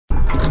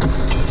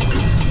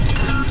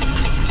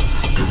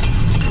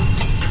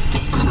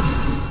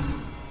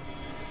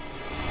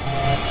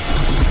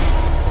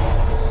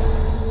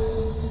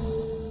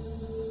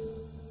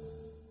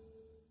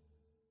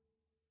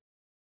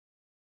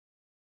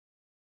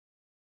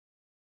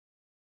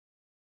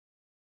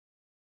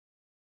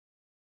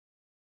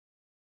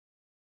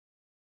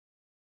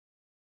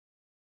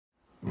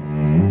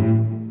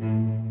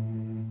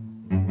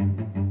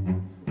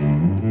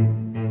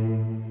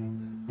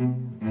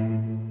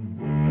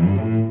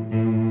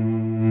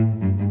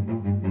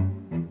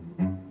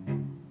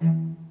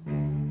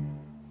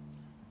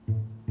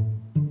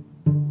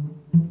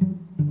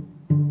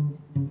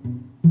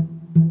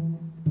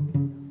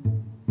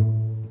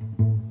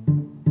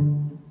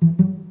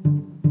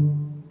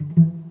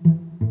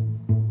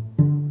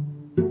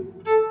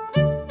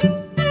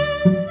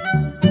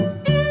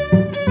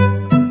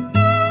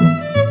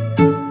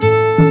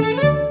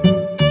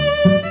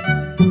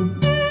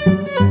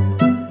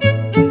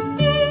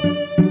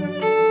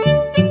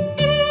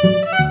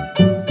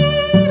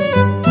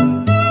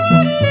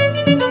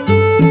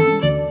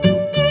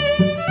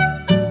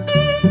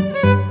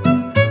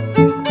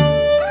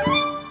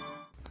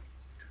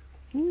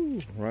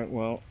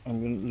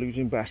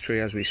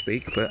battery as we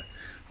speak, but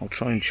I'll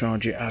try and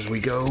charge it as we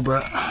go.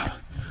 But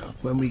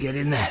when we get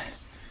in there,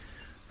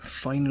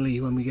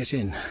 finally when we get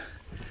in,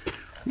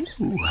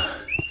 ooh.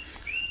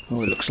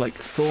 Oh, it looks like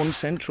Thorn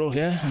Central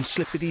here, and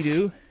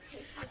Slippity-Doo.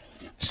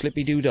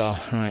 Slippy-Doo-Dah.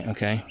 Right,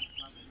 okay.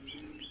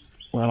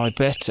 Well, I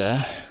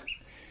reckon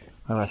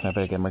I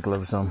better get my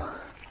gloves on.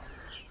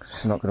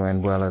 It's not going to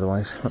end well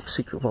otherwise. Look,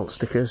 Secret Vault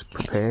stickers,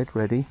 prepared,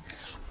 ready.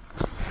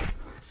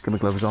 Get my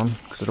gloves on,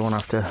 because I don't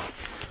want to have to...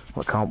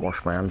 Well, I can't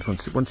wash my hands.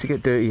 Once you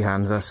get dirty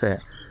hands, that's it.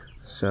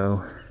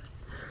 So,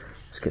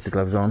 let's get the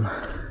gloves on.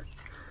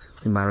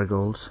 The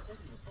marigolds.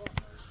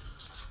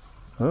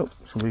 Oh,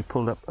 somebody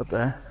pulled up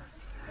there.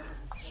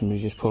 Somebody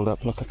just pulled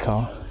up, look, a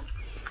car.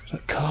 It's a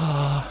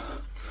car.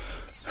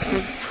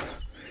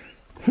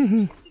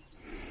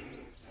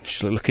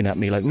 Just looking at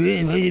me like, what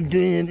are you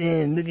doing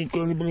there? Look at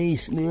the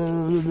police.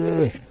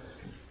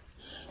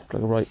 Like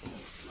a right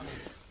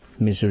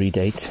misery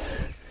date.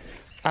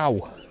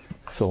 Ow!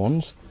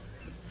 Thorns.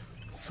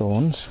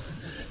 Thorns.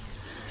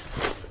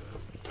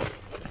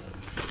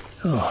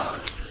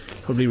 Oh,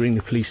 probably ring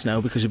the police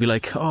now because it'd be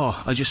like,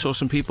 oh, I just saw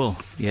some people.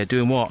 Yeah,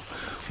 doing what?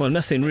 Well,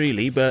 nothing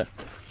really, but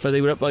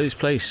they were up by this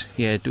place.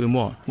 Yeah, doing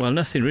what? Well,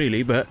 nothing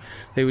really, but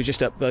they were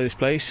just up by this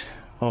place.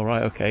 All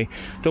right, okay.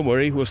 Don't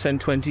worry, we'll send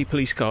 20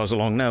 police cars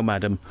along now,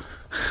 madam.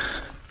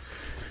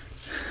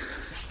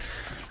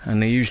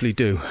 And they usually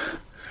do.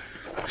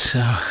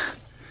 So,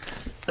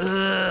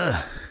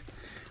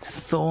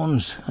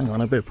 thorns. Hang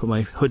on, I better put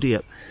my hoodie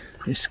up.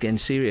 It's getting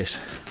serious.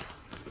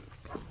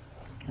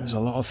 There's a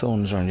lot of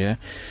thorns around here.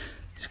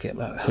 Just get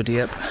that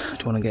hoodie up. I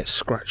don't want to get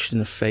scratched in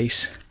the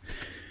face.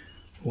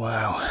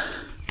 Wow.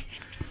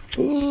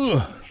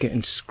 Ooh,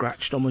 getting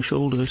scratched on my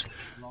shoulders.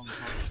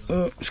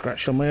 Oh,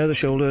 scratched on my other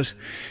shoulders.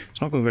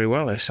 It's not going very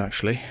well, this,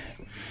 actually.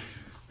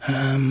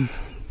 Right,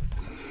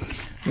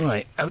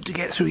 how to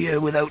get through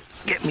here without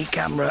getting me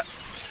camera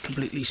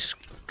completely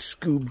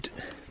scoobed.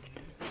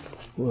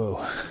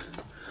 Whoa.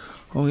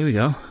 Oh, here we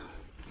go.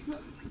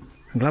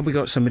 I'm glad we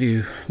got somebody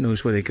who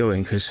knows where they're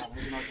going, because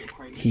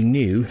he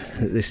knew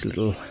that this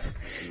little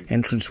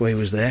entranceway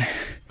was there.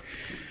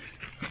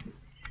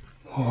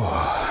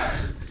 Oh.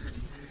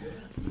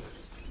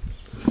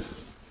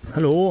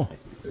 Hello.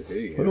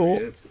 Hey,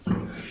 hello.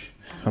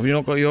 Have you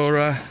not got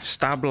your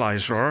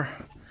stabilizer?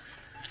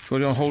 Do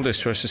you want to hold this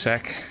for us a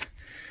sec?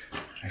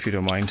 If you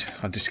don't mind,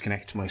 I'll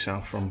disconnect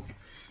myself from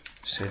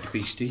said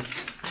beastie.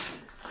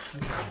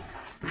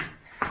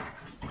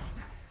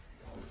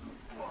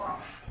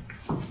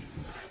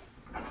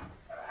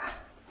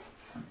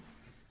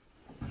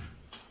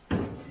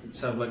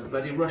 Sound like a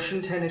bloody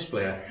Russian tennis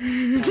player,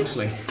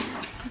 honestly.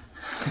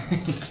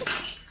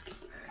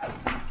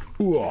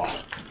 Ooh.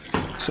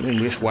 Something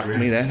just whacked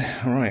me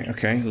then. Alright,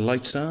 okay,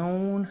 lights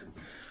down.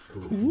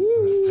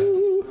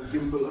 Ooh.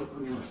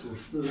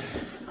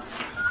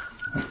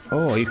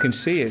 Oh, you can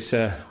see it's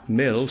a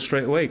mill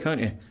straight away,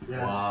 can't you?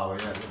 Yeah. Wow,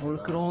 yeah. Oh,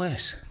 look at all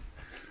this.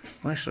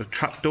 Nice little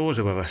trap doors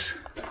above us.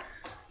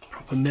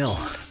 Proper mill.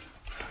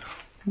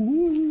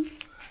 Ooh.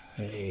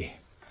 Hey,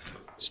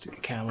 stick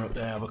a camera up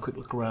there, have a quick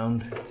look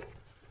around.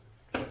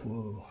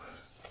 Whoa.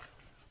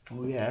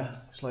 Oh yeah,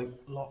 it's like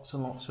lots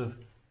and lots of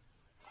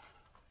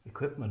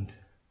equipment.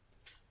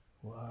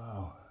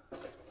 Wow.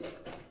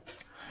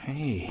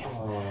 Hey.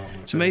 Oh,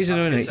 it's amazing,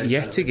 isn't it?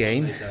 Yet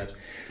again.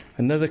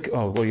 Another...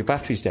 Oh, well, your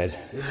battery's dead.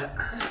 Yeah.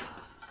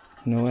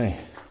 No way.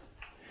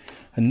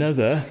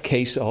 Another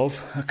case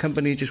of a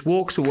company just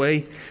walks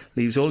away,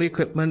 leaves all the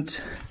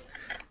equipment.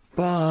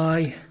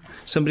 Bye.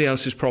 Somebody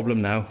else's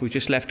problem now. We've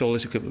just left all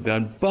this equipment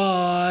behind.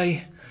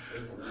 Bye.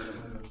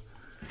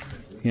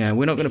 Yeah,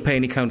 we're not going to pay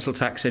any council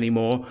tax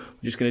anymore.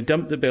 We're just going to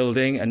dump the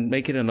building and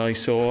make it an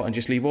eyesore and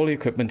just leave all the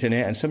equipment in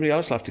it, and somebody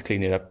else will have to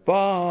clean it up.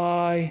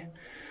 Bye.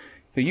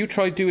 But you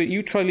try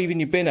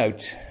leaving your bin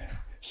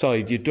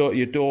outside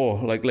your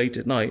door like late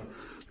at night.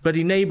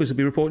 Bloody neighbours will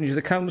be reporting you to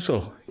the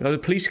council. You know, the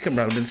police come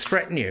round and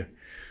threaten you.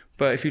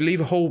 But if you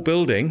leave a whole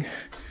building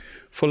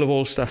full of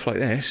all stuff like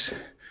this,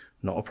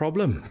 not a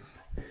problem.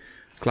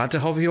 Glad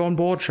to have you on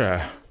board,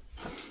 sir.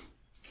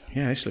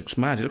 Yeah, this looks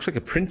mad. It looks like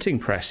a printing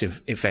press,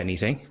 if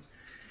anything.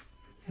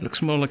 It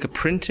looks more like a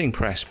printing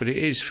press, but it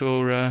is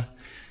for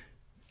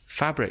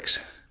fabrics.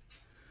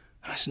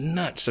 That's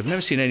nuts. I've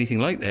never seen anything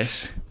like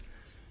this.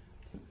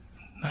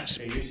 That's...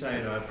 Yeah, you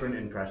saying a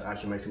printing press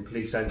actually makes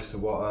complete sense to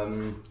what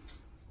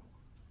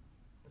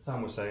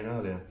Sam was saying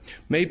earlier.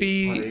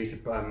 Maybe... Like they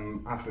used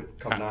to, after it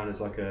comes down as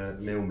like a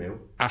mill.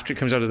 After it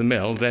comes out of the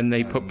mill, then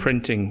they put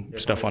printing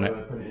stuff on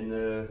it. Put it in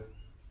the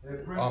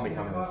army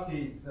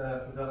cameras.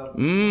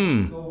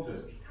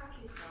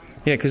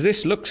 Yeah, because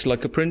this looks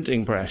like a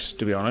printing press,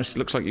 to be honest. It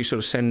looks like you sort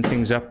of send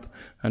things up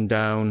and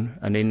down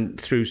and in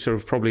through sort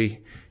of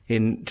probably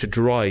in to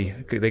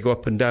dry. They go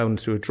up and down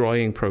through a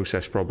drying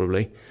process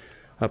probably.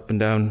 Up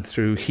and down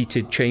through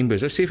heated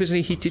chambers. Let's see if there's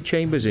any heated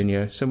chambers in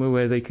here. Somewhere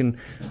where they can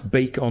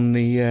bake on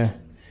the...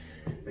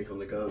 bake on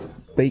the go.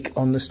 Bake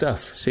on the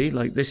stuff. See,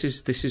 like this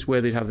is where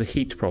they'd have the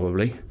heat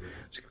probably.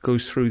 So it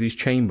goes through these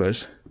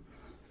chambers.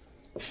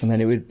 and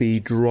then it would be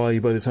dry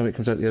by the time it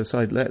comes out the other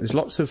side. There's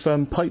lots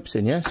of pipes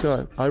in, yeah?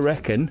 So I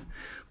reckon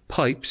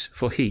pipes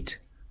for heat.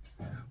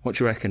 What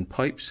do you reckon?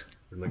 Pipes?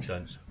 It makes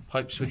sense.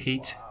 Pipes for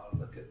heat. Wow,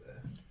 look at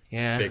this.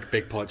 Yeah.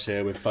 Big pipes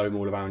here with foam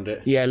all around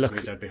it. Yeah, look.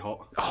 Means they'd be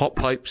hot. Hot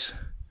pipes.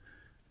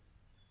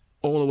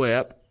 All the way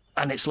up.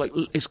 And it's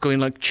going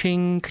like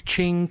chink,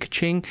 chink,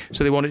 chink.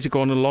 So they want it to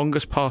go on the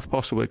longest path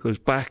possible. It goes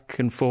back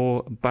and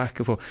forth, back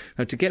and forth.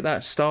 Now to get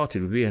that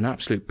started would be an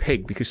absolute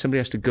pig, because somebody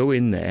has to go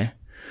in there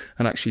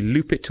and actually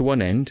loop it to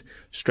one end,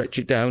 stretch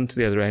it down to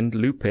the other end,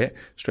 loop it,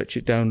 stretch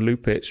it down,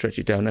 loop it, stretch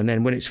it down. And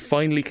then when it's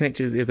finally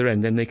connected to the other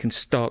end, then they can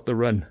start the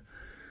run.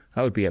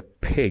 That would be a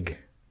pig.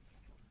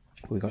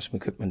 We've got some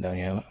equipment down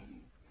here. Look.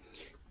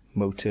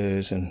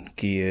 Motors and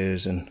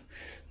gears and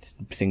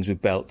things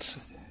with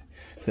belts.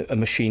 A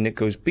machine that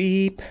goes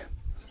beep,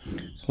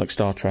 like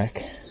Star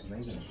Trek.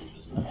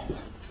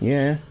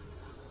 Yeah.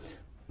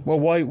 Well,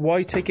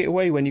 why take it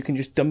away when you can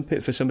just dump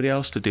it for somebody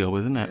else to deal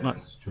with, isn't it? Like,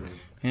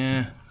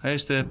 yeah.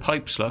 There's the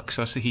pipes, look.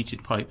 So that's the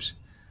heated pipes.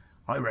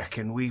 I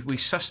reckon we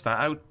sussed that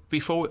out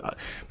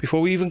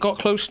before we even got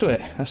close to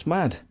it. That's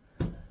mad.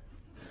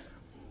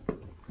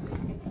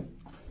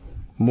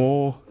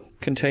 More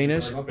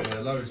containers. I've been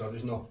here loads, I've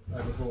just not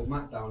ever brought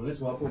Matt down. This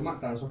is why I brought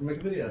Matt down, so I can make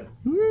a video.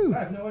 I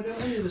have no idea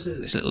what any of this is.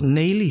 There's little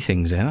naily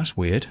things there, that's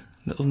weird.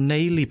 Little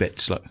naily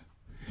bits, look.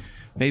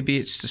 Maybe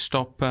it's to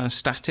stop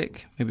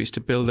static. Maybe it's to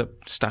build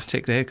up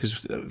static there,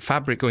 because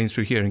fabric going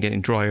through here and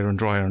getting drier and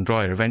drier and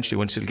drier, eventually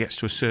once it gets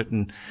to a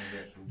certain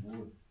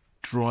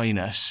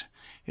dryness,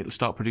 it'll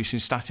start producing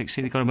static.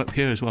 See, they've got them up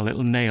here as well,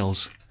 little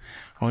nails.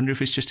 I wonder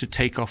if it's just to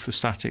take off the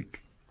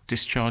static,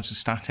 discharge the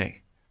static,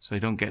 so they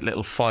don't get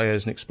little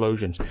fires and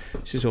explosions.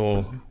 This is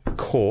all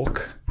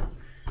cork.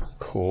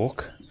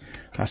 Cork.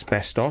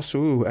 Asbestos.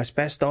 Ooh,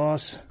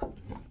 asbestos.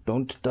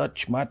 Don't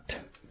touch, Matt.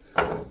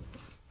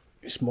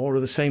 It's more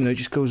of the same, though. It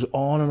just goes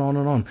on and on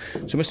and on.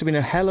 So it must have been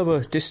a hell of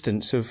a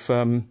distance of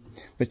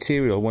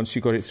material once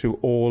you got it through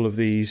all of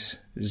these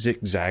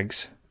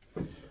zigzags.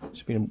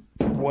 It's been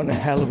one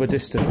hell of a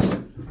distance.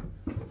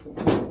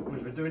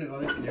 We've been doing it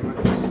like this, can you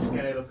imagine the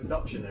scale of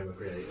production they were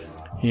creating?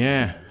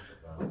 Yeah.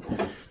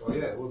 Oh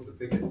yeah, it was the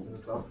biggest in the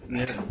south.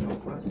 Yeah.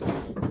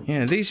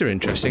 Yeah, these are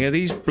interesting. Are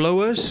these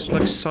blowers,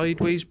 like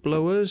sideways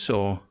blowers,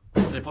 or?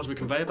 Are they possibly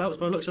conveyor belts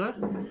by the looks of that?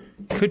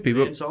 Could be,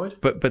 inside?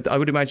 but I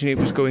would imagine it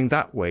was going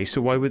that way.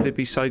 So why would there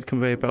be side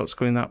conveyor belts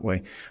going that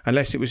way?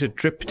 Unless it was a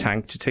drip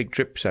tank to take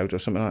drips out or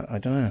something like that. I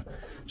don't know.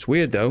 It's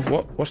weird though.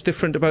 What's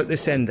different about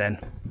this end then?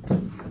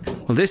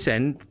 Well, this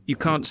end you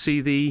can't see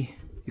the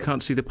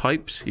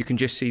pipes. You can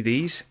just see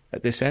these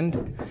at this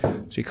end.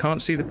 So you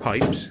can't see the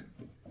pipes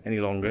any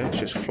longer. It's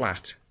just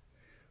flat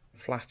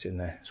in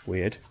there. It's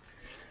weird.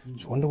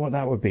 Just wonder what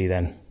that would be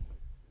then.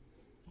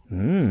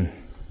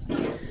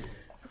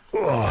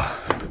 Oh,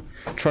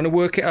 trying to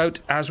work it out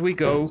as we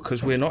go,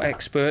 because we're not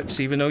experts.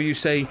 Even though you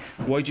say,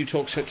 why do you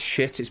talk such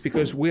shit? It's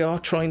because we are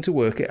trying to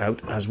work it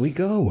out as we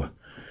go.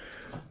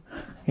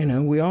 You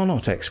know, we are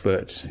not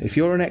experts. If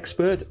you're an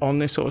expert on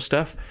this sort of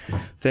stuff,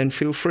 then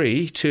feel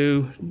free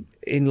to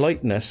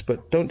enlighten us,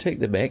 but don't take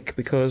the mick,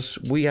 because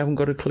we haven't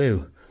got a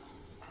clue.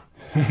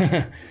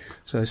 So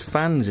there's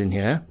fans in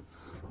here.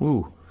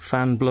 Ooh,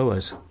 fan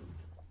blowers.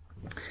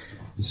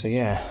 So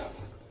yeah,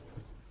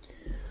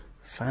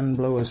 fan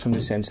blowers from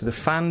this end. So the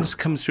fans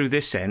come through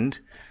this end,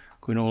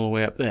 going all the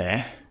way up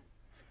there,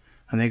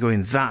 and they're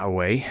going that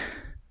way.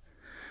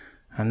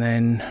 And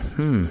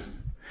then,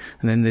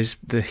 there's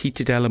the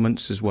heated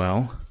elements as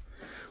well.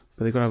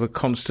 But they've got to have a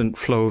constant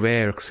flow of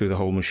air through the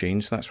whole machine,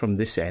 so that's from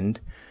this end.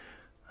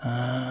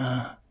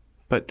 There's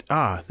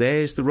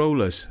the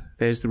rollers.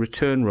 There's the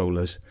return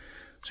rollers.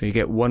 So you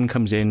get one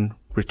comes in,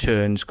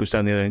 returns, goes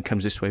down the other end,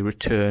 comes this way,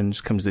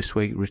 returns, comes this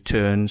way,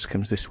 returns,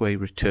 comes this way,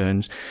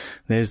 returns.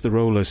 There's the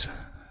rollers,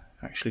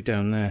 actually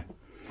down there.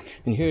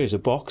 And here's a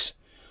box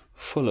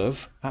full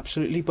of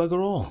absolutely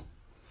bugger all.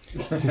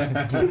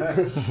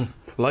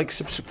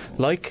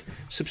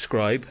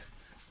 Subscribe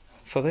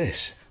for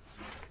this.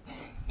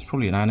 There's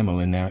probably an animal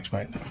in there. I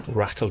expect a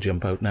rat will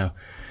jump out now.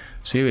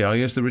 So here we are.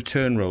 Here's the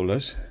return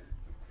rollers.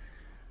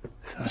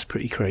 That's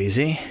pretty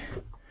crazy.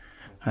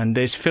 And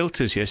there's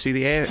filters here. See,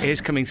 the air is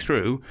coming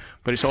through,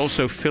 but it's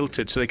also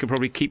filtered, so they can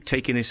probably keep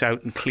taking this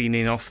out and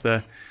cleaning off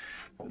the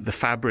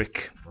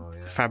fabric,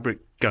 fabric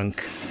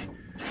gunk,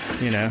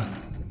 you know.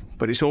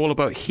 But it's all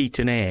about heat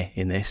and air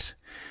in this.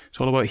 It's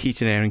all about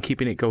heat and air and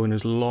keeping it going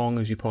as long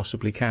as you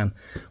possibly can.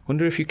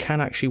 Wonder if you can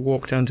actually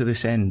walk down to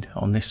this end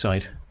on this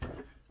side.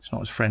 It's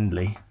not as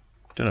friendly.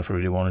 Don't know if I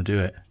really want to do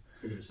it.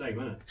 It's going to be the same,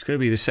 isn't it? It's going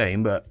to be the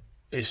same, but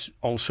it's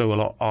also a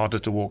lot harder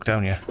to walk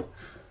down here.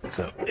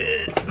 So,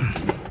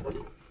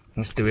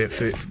 let's do it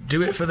for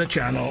the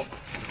channel.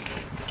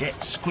 Get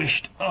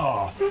squished.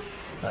 Oh,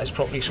 that is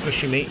properly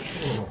squishy me.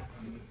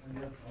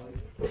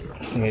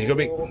 He's got to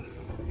be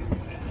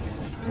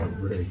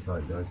really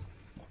tight, guys.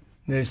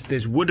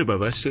 There's wood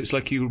above us, so it's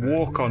like you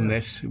walk on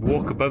this,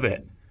 walk above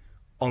it,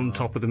 on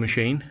top of the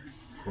machine.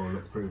 Well, it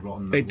looks pretty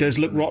rotten. It does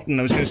look rotten,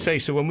 I was going to say,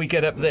 so when we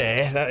get up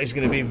there, that is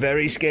going to be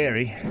very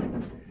scary.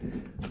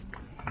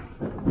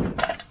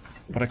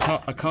 But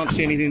but I can't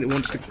see anything that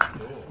wants to.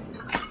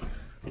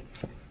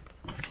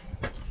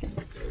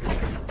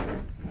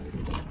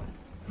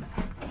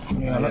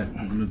 Yeah, look.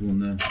 There's another one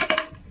there.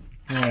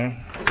 Yeah.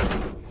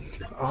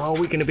 Are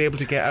we going to be able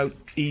to get out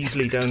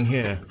easily down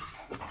here?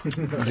 Is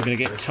it going to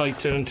get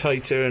tighter and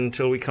tighter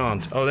until we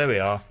can't? Oh, there we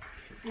are.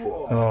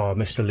 Whoa. Oh,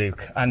 Mr.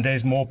 Luke. And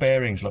there's more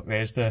bearings. Look,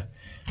 there's the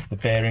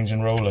bearings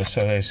and rollers. So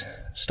there's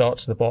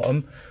starts at the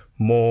bottom,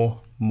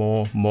 more,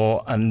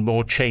 and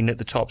more chain at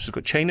the top. So it's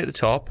got chain at the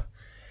top,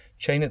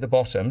 chain at the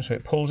bottom. So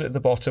it pulls it at the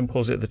bottom,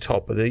 pulls it at the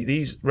top. But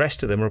these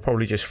rest of them are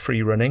probably just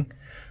free running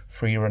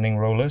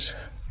rollers.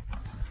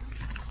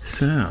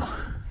 So,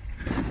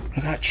 look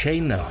at that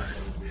chain now.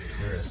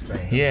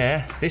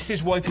 Yeah, this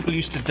is why people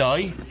used to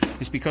die.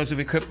 It's because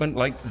of equipment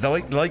like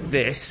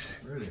this.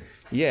 Really?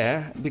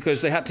 Yeah,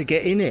 because they had to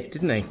get in it,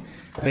 didn't they?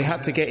 They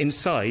had to get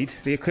inside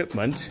the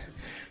equipment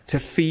to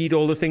feed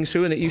all the things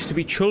through. And it used to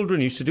be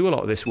children used to do a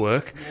lot of this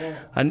work. Yeah.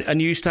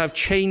 And you used to have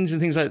chains and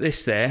things like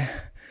this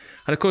there.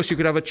 And of course you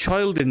could have a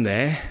child in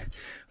there,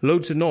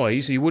 loads of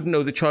noise. You wouldn't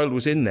know the child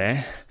was in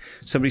there.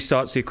 Somebody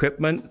starts the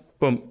equipment,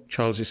 boom,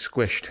 child is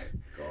squished.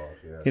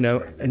 You know,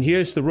 crazy. And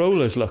here's the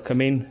rollers, look, I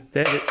mean,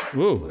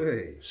 whoa,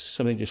 hey.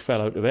 Something just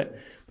fell out of it.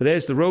 But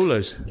there's the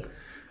rollers.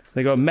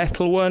 They got a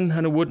metal one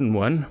and a wooden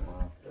one.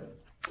 Wow.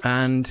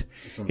 And,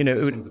 this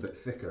one's a bit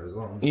thicker as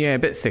well. Yeah, a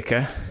bit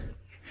thicker.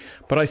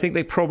 But I think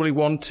they probably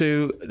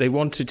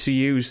wanted to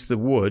use the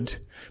wood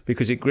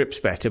because it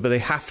grips better, but they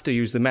have to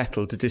use the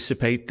metal to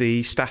dissipate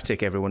the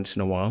static every once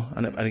in a while.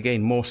 And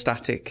again, more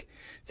static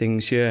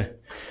things here.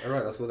 All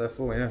right, that's what they're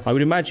for, yeah. I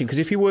would imagine, because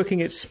if you're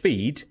working at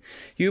speed,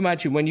 you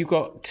imagine when you've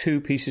got two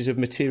pieces of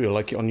material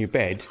like on your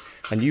bed,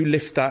 and you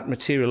lift that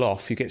material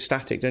off, you get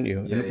static, don't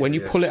you? Yeah, when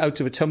you pull it out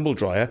of a tumble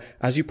dryer,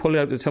 as you pull it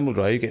out of the tumble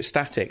dryer, you get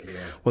static.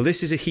 Yeah. Well,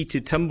 this is a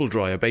heated tumble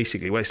dryer,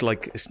 basically, where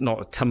it's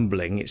not a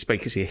tumbling, it's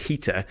basically a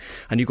heater,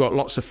 and you've got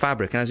lots of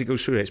fabric, and as it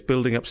goes through it, it's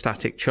building up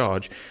static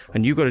charge,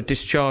 and you've got to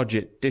discharge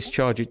it,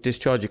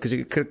 because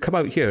it could come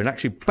out here, and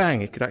actually,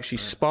 bang, it could actually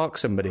spark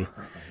somebody.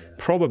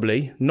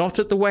 Probably not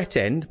at the wet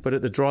end, but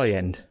at the dry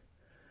end.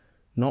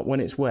 Not when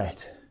it's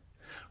wet.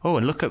 Oh,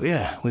 and look up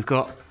here. We've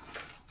got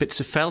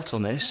bits of felt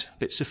on this.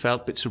 Bits of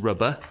felt, bits of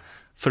rubber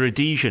for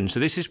adhesion. So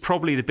this is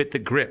probably the bit that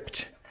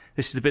gripped.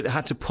 This is the bit that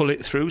had to pull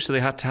it through. So they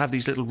had to have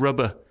these little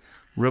rubber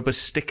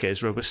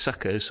stickers, rubber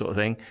suckers sort of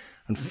thing.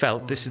 And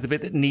felt. This is the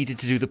bit that needed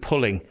to do the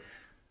pulling.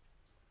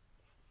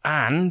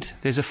 And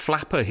there's a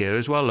flapper here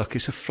as well. Look,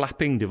 it's a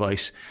flapping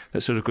device that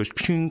sort of goes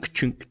chunk,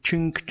 chunk,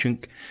 chunk,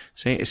 chunk.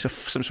 See, it's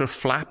some sort of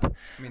flap.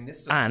 I mean,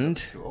 this and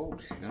too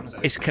old, to be honest.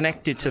 It's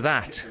connected to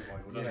that.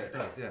 Yeah, it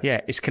does, yeah.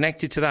 Yeah, it's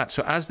connected to that.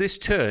 So as this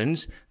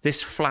turns,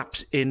 this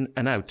flaps in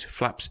and out,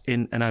 flaps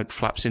in and out,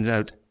 flaps in and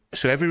out.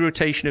 So every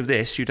rotation of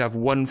this, you'd have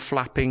one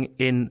flapping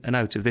in and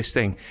out of this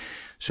thing.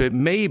 So it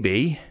may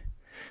be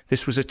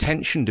this was a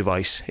tension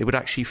device. It would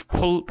actually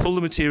pull the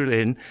material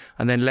in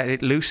and then let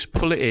it loose,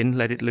 pull it in,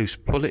 let it loose,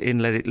 pull it in,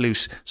 let it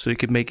loose, so it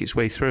could make its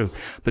way through.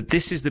 But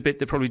this is the bit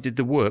that probably did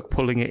the work,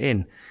 pulling it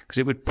in, because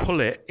it would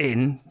pull it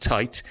in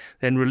tight,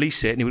 then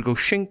release it, and it would go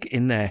shink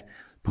in there.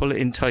 Pull it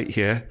in tight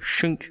here,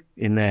 shink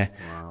in there,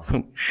 wow.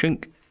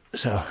 Shink.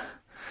 So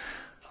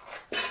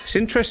it's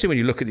interesting when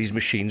you look at these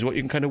machines, what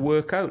you can kind of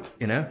work out,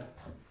 you know.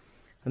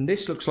 And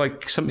this looks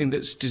like something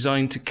that's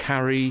designed to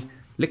carry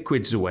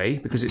liquids away,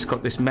 because it's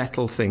got this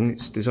metal thing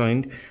it's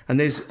designed, and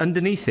there's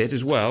underneath it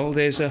as well,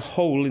 there's a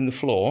hole in the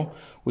floor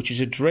which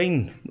is a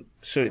drain,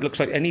 so it looks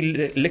like any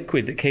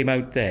liquid that came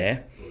out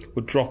there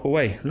would drop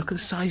away. Look at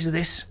the size of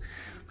this.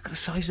 Look at the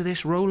size of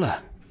this roller.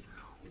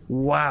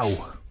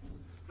 Wow.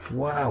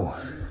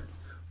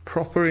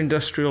 Proper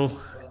industrial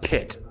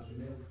kit.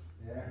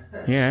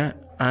 Yeah,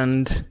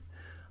 and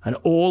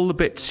all the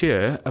bits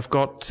here have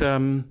got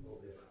the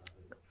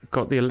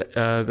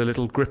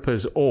little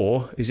grippers,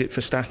 or is it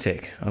for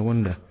static? I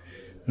wonder.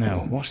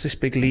 Now, what's this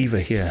big lever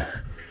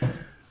here? Well,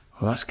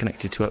 that's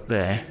connected to up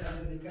there.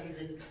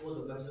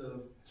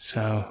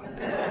 So,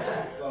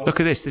 look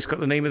at this. It's got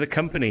the name of the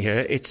company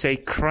here. It's a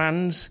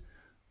Krantz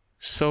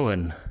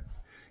Soehn.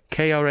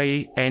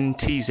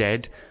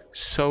 Krantz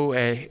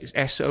Soehne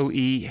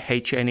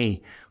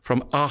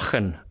from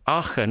Aachen.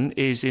 Aachen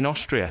is in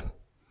Austria.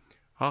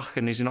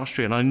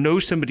 And I know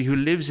somebody who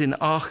lives in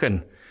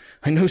Aachen.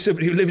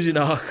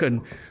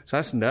 So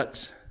that's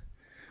nuts.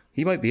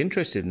 He might be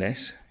interested in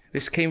this.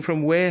 This came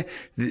from where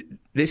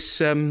this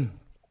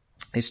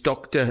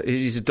doctor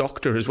is a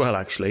doctor as well,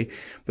 actually.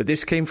 But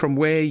this came from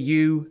where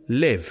you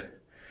live.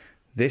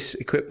 This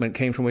equipment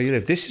came from where you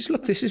live. This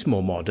is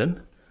more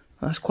modern.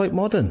 That's quite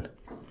modern.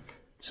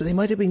 So they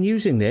might have been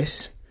using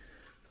this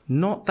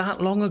not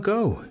that long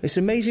ago. It's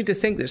amazing to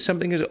think that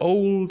something as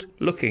old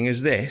looking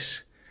as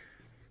this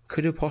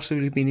could have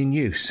possibly been in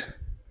use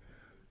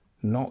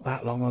not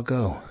that long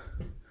ago.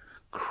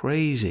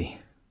 Crazy.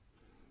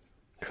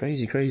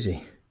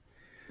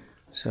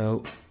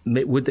 So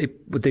would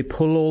they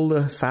pull all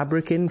the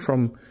fabric in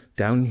from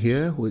down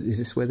here? Is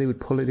this where they would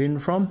pull it in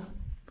from?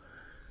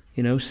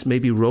 You know,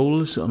 maybe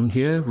rollers on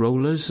here,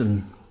 rollers,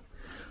 and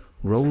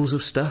rolls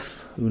of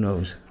stuff. Who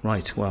knows?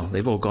 Right, well,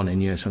 they've all gone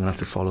in here, so I'm going to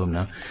have to follow them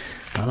now.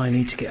 And I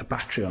need to get a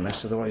battery on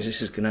this, otherwise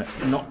this is going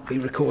to not be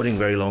recording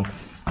very long.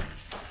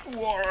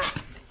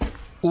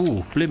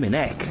 Ooh, blimmin'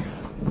 heck.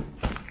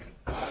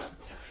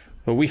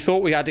 Well, we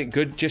thought we had it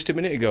good just a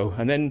minute ago,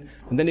 and then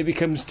it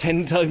becomes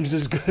 10 times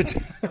as good.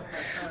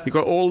 You've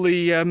got all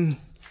the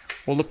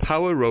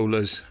power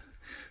rollers,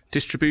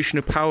 distribution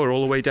of power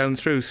all the way down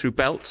through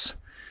belts.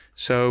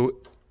 So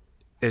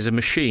there's a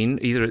machine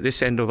either at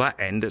this end or that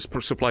end that's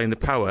supplying the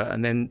power,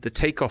 and then the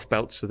takeoff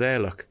belts are there.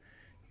 Look,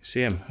 you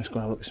see them? Let's go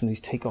and have a look at some of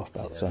these takeoff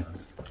belts on.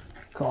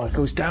 God, it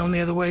goes down the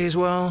other way as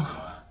well.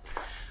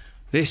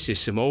 This is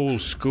some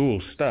old school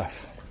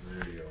stuff.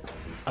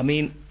 I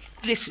mean,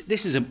 this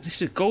is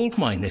a gold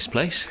mine. This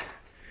place,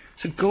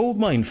 it's a gold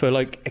mine for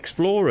like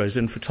explorers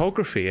and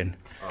photography. And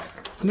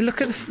I mean,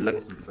 look at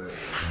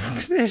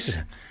this.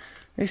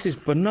 This is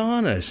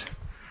bananas.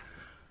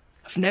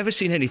 I've never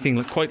seen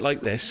anything quite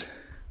like this.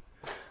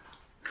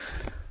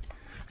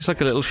 It's like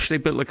they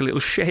built like a little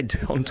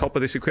shed on top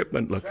of this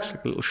equipment. Look, it's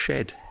like a little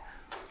shed.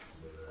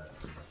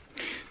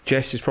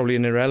 Jess is probably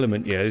in her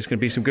element. Yeah, there's going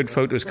to be some good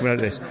photos coming out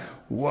of this.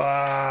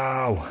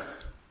 Wow.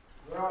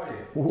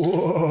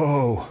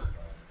 Whoa.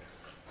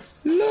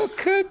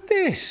 Look at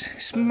this.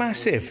 It's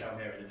massive.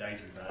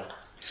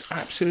 It's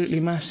absolutely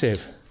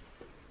massive.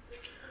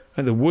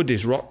 And the wood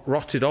is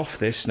rotted off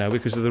this now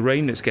because of the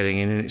rain that's getting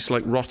in, and it's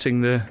like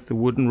rotting the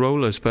wooden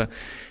rollers. But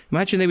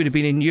imagine they would have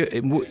been in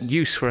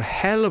use for a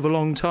hell of a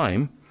long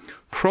time,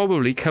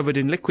 probably covered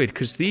in liquid,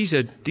 because these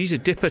are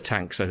dipper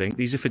tanks, I think.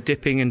 These are for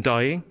dipping and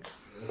dyeing.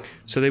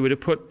 So they would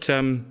have put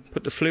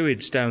the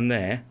fluids down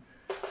there,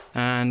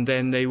 and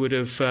then they would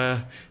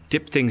have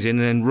dipped things in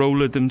and then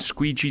rolled them,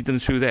 squeegeed them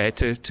through there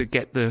to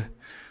get the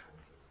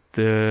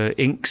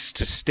inks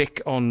to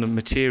stick on the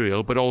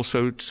material, but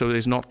also so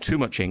there's not too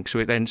much ink, so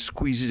it then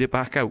squeezes it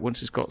back out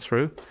once it's got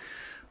through.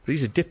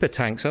 These are dipper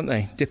tanks, aren't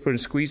they? Dipper and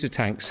squeezer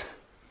tanks.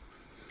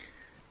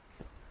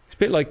 It's a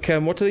bit like,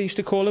 what do they used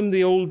to call them?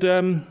 The old,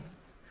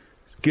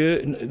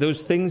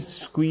 those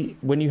things,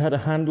 when you had a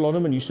handle on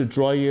them and you used to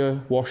dry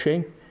your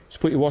washing, just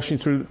put your washing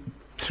through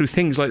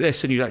things like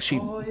this, and you'd actually,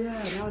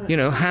 you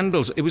know,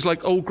 handles. It was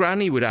like old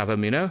Granny would have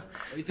them, you know.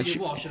 You did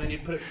your wash and then you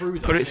put it through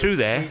there. Put it through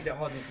there. Squeeze it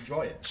hard enough to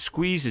dry it.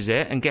 Squeezes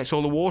it and gets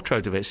all the water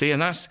out of it. See,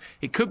 and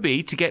it could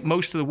be to get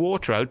most of the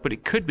water out, but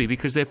it could be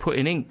because they're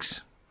putting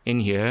inks in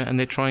here and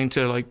they're trying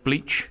to like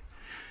bleach.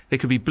 They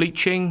could be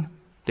bleaching.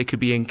 They could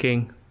be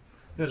inking.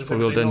 It's all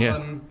well done,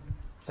 yeah.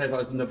 Say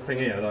like the thing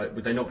here, like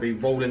would they not be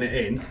rolling it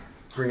in,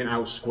 bringing it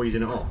out,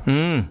 squeezing it off?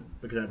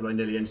 Because that'd be like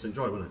nearly instant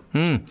dry, wouldn't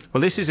it?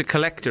 Well, this is a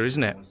collector,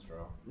 isn't it?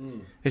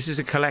 This is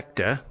a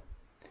collector,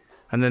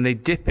 and then they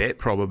dip it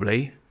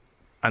probably,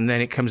 and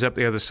then it comes up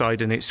the other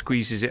side and it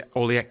squeezes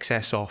all the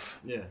excess off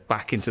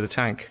back into the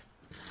tank.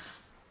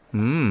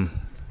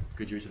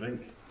 Good use of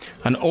ink.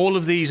 And all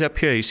of these up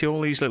here, you see all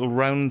these little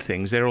round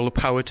things, they're all the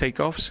power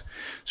takeoffs.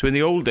 So in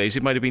the old days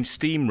it might have been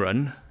steam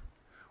run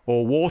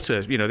or water,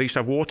 you know, they used to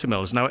have water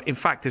mills. Now in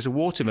fact there's a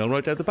water mill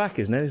right at the back,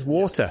 isn't there? There's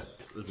water.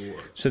 There's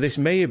water. So this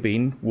may have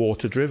been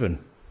water driven,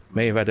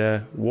 may have had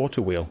a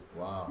water wheel.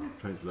 Wow.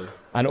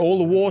 And all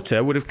the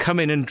water would have come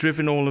in and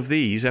driven all of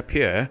these up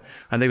here,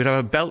 and they would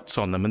have belts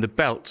on them, and the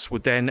belts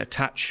would then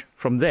attach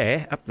from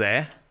there, up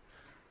there,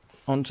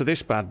 onto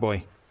this bad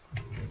boy.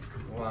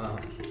 Wow.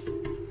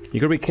 You've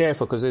got to be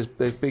careful, because there's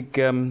big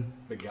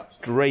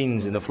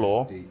drains in the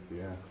floor. Deep,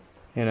 yeah.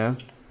 You know?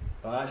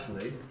 But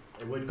actually,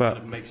 it would kind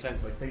of make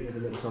sense. I think there's a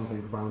little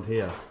something around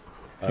here,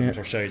 which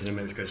I'll show you in a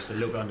minute, because it's a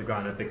little bit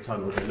underground, a big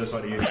tunnel. It looks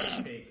like they use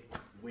a big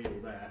wheel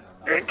there.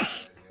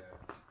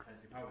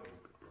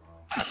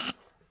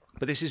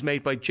 But this is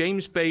made by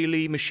James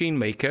Bailey Machine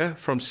Maker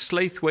from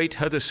Slaithwaite,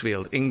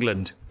 Huddersfield,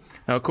 England.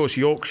 Now, of course,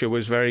 Yorkshire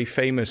was very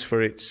famous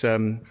for its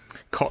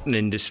cotton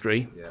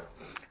industry,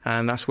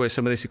 and that's where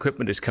some of this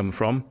equipment has come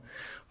from.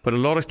 But a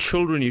lot of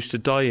children used to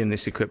die in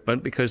this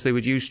equipment because they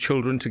would use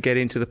children to get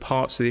into the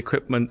parts of the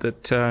equipment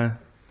that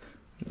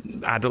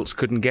adults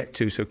couldn't get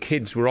to. So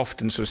kids were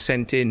often sort of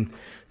sent in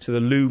to the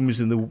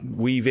looms and the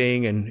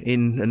weaving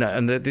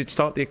and they'd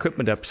start the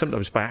equipment up,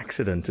 sometimes by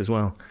accident as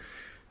well.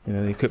 You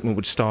know, the equipment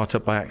would start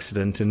up by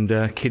accident,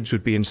 and kids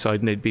would be inside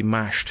and they'd be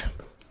mashed.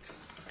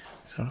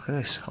 So look at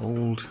this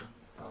old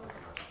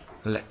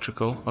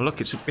electrical. Oh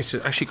look, it's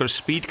actually got a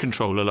speed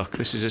controller. Look,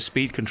 this is a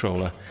speed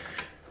controller.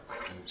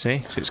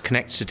 See, so it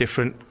connects to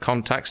different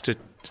contacts to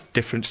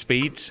different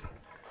speeds.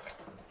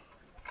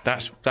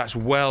 That's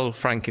well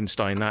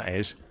Frankenstein. That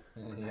is.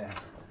 Yeah.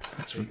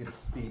 So you can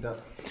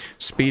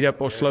speed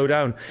up or slow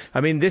down.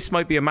 I mean, this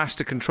might be a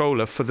master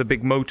controller for the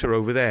big motor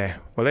over there.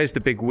 Well, there's the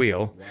big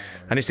wheel,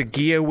 and it's a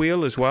gear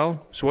wheel as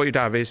well. So what you'd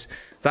have is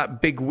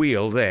that big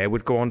wheel there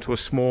would go onto a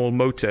small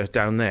motor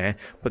down there,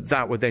 but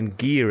that would then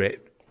gear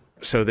it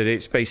so that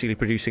it's basically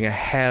producing a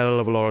hell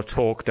of a lot of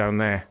torque down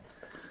there.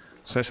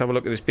 So let's have a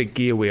look at this big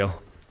gear wheel.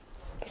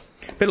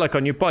 A bit like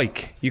on your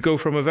bike. You go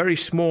from a very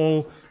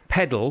small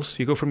pedals,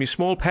 you go from your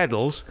small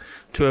pedals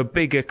to a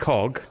bigger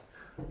cog.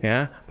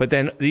 Yeah, but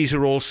then these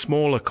are all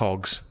smaller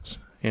cogs.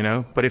 you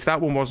know. But if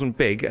that one wasn't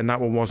big and that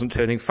one wasn't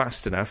turning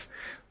fast enough,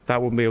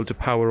 that wouldn't be able to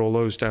power all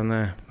those down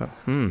there.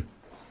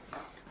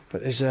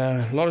 But there's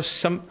a lot of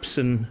sumps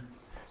and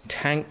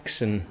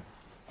tanks and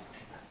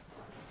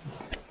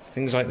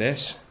things like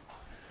this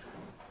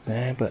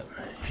there. But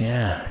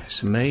yeah,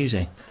 it's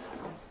amazing,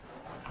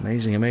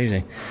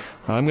 amazing.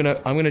 I'm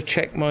gonna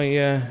check my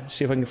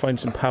see if I can find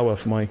some power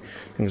for my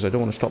things. I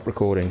don't want to stop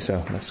recording,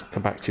 so let's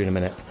come back to you in a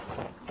minute.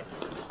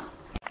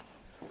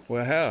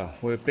 Well,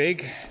 we're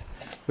big,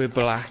 we're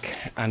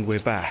black, and we're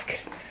back.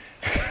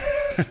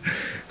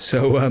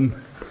 So I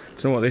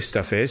don't know what this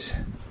stuff is.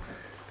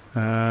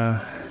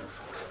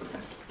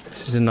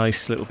 This is a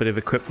nice little bit of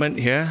equipment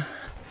here,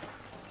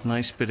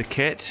 nice bit of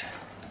kit,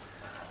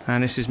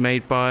 and this is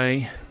made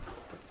by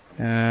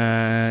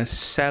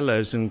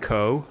Sellers and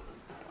Co.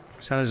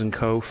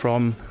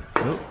 From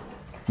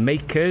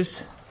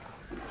Makers,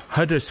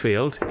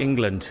 Huddersfield,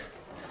 England.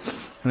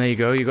 And there you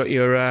go. You got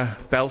your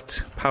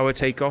belt power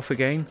takeoff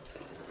again.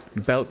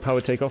 Belt power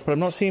takeoff, but I'm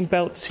not seeing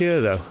belts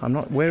here though. I'm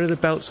not. Where are the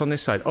belts on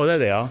this side? Oh, there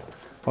they are.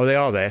 Oh, they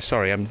are there.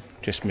 Sorry, I'm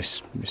just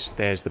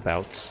there's the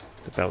belts.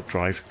 The belt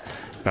drive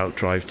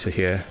to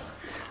here.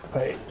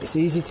 But it's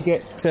easy to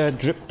get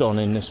dripped on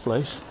in this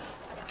place.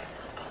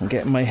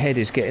 My head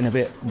is getting a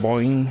bit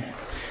boing,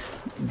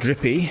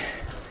 drippy.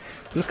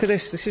 Look at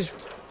this.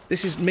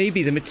 This is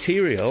maybe the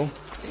material.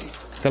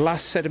 The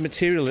last set of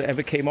material that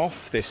ever came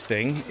off this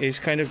thing is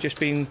kind of just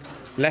been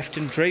left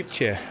and draped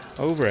here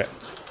over it.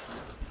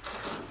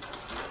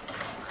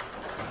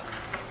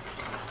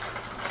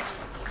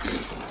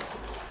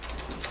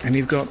 And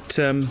you've got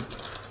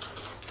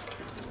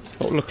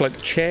what look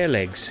like chair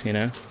legs, you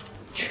know.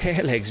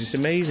 Chair legs, it's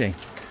amazing.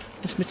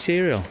 This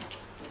material.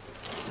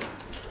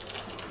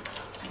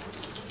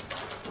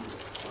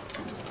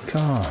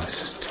 God,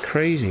 it's just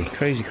crazy.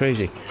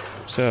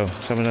 So,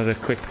 let's have another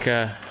quick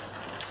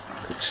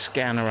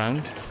scan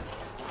around.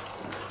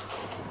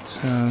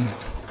 So,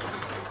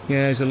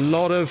 yeah, there's a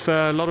lot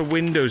of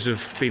windows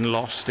have been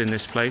lost in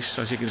this place,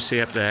 as you can see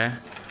up there.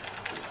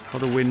 A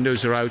lot of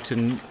windows are out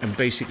and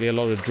basically a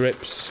lot of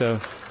drips. So,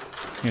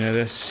 you know,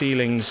 the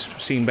ceiling's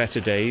seen better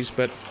days,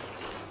 but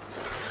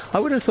I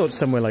would have thought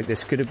somewhere like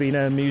this could have been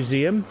a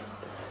museum.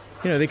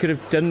 You know, they could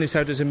have done this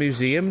out as a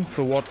museum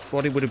for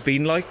what it would have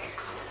been like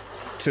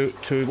to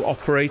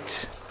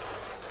operate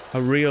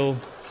a real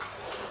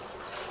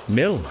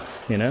mill,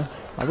 you know.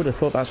 I would have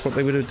thought that's what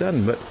they would have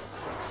done, but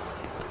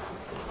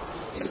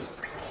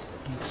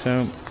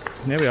so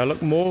there we are.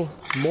 Look, more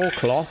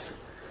cloth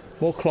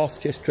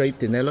just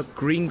draped in there. Look,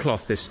 green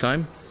cloth this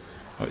time.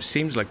 Oh, it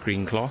seems like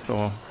green cloth,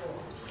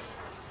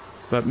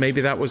 but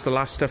maybe that was the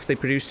last stuff they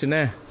produced in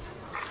there.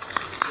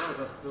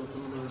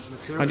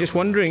 I'm just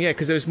wondering, yeah,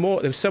 because there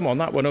was some on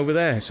that one over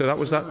there, so that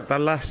was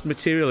that last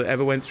material that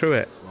ever went through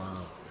it. Wow.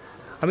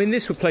 I mean,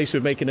 this place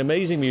would make an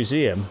amazing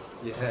museum.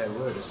 Yeah, it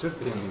would. It should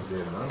be a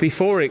museum, huh?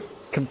 Before it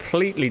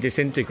completely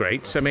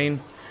disintegrates. I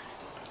mean,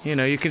 you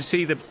know, you can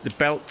see the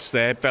belts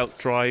there, belt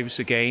drives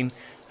again,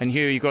 and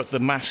here you've got the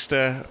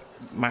master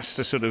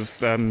sort of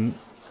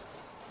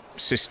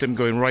system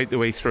going right the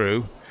way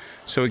through.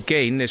 So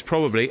again, there's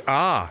probably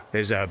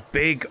there's a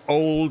big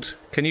old.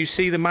 Can you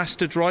see the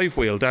master drive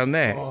wheel down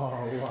there?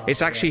 Oh, wow.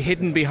 It's actually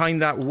hidden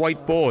behind that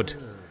white board,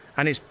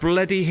 and it's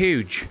bloody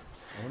huge.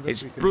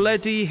 It's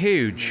bloody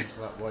huge.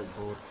 That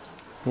whiteboard.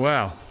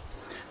 Wow.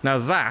 Now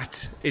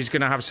that is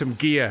going to have some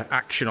gear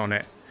action on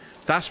it.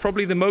 That's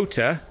probably the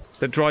motor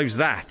that drives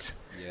that.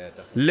 Yeah,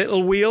 definitely.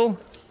 Little wheel,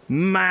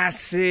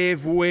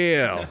 massive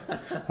wheel.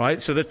 Right,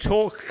 so the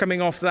torque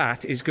coming off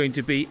that is going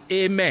to be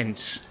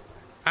immense.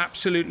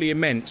 Absolutely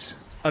immense.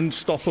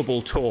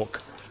 Unstoppable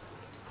torque.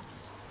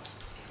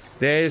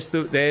 There's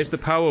the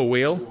power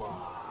wheel.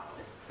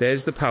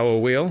 There's the power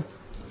wheel.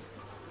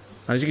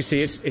 And as you can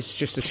see, it's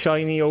just a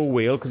shiny old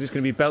wheel because it's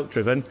going to be belt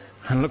driven.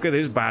 And look at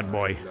this bad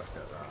boy.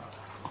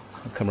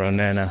 I'll come around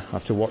there now. I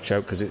have to watch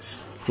out because its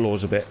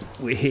floor's a bit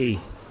wee.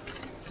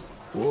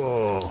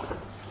 Whoa.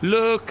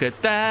 Look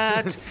at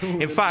that.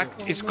 In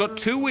fact, it's got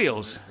two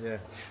wheels. Yeah.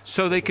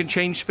 So they can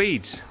change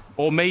speeds.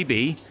 Or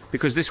maybe,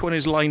 because this one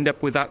is lined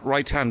up with that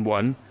right-hand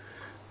one,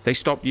 they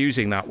stopped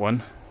using that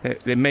one.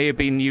 They may have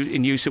been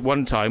in use at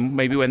one time,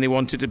 maybe when they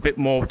wanted a bit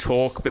more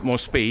torque, a bit more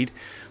speed.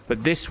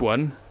 But this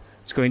one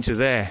is going to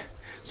there.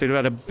 So they've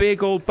had a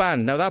big old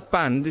band. Now that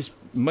band is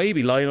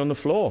maybe lying on the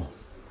floor.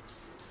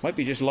 Might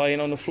be just lying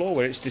on the floor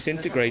where it's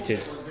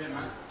disintegrated.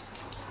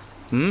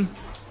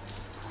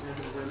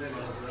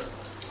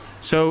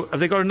 So have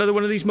they got another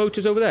one of these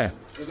motors over there?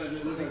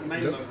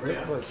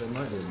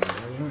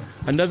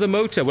 Another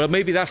motor. Well,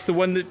 maybe that's the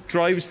one that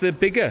drives the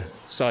bigger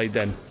side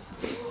then.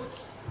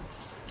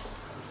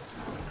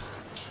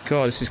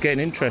 God, this is getting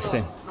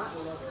interesting.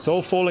 It's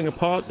all falling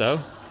apart though.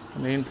 I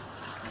mean,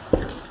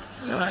 look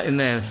at that in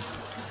there.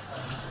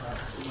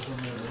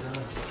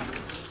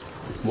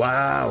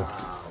 Wow.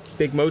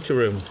 Big motor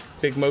room.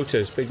 Big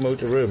motors, big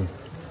motor room.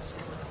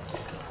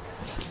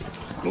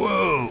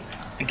 Whoa.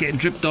 Getting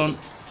dripped on.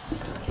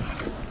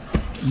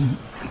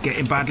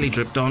 Getting badly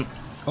dripped on.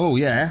 Oh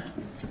yeah.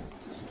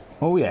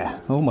 Oh yeah.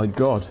 Oh my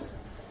God.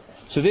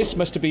 So this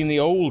must have been the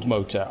old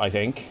motor, I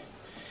think.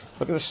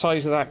 Look at the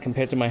size of that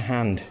compared to my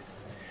hand.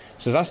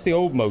 So that's the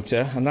old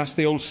motor, and that's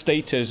the old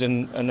stators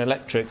and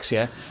electrics,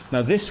 yeah?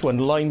 Now this one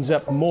lines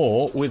up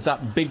more with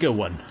that bigger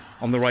one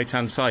on the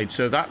right-hand side.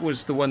 So that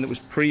was the one that was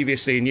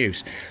previously in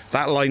use.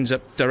 That lines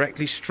up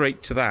directly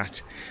straight to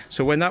that.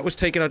 So when that was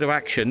taken out of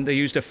action, they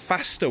used a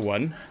faster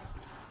one,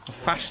 a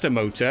faster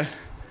motor,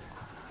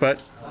 but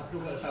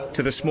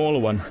to the smaller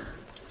one.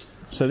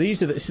 So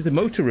this is the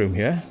motor room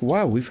here.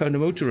 Wow, we found a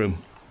motor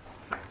room.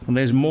 And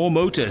there's more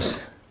motors.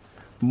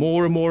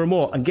 More and more and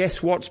more. And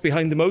guess what's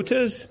behind the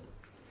motors?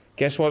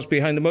 Guess what's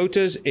behind the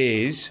motors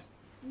is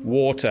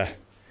water.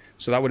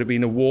 So that would have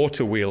been a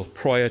water wheel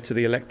prior to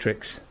the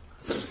electrics.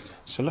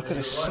 So look at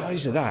the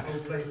size of that.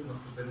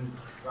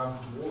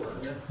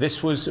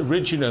 This was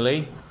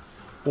originally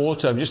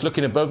water. I'm just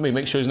looking above me,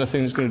 make sure there's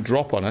nothing that's going to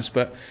drop on us.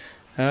 But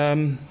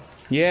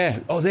yeah.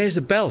 Oh, there's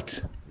a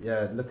belt.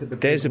 Yeah, look at the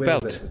there's a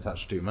belt it's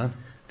attached to, man.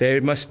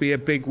 There must be a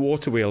big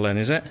water wheel then,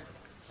 is it?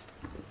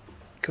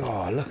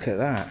 God, look at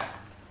that.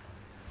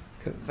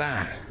 Look at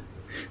that.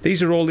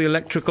 These are all the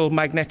electrical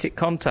magnetic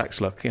contacts,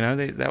 look, you know,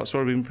 that's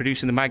what we've been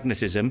producing the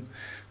magnetism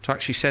to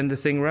actually send the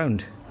thing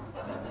round.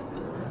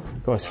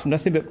 God, it's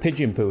nothing but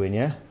pigeon poo in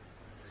here.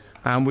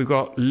 And we've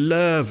got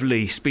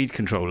lovely speed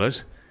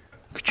controllers.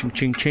 Ching,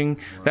 ching, ching.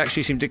 They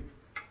actually seem to,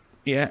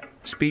 yeah,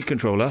 speed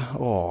controller.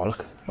 Oh,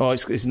 look. Oh,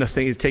 it's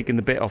nothing, it's taken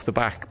the bit off the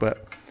back,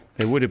 but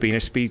there would have been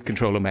a speed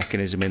controller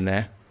mechanism in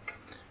there.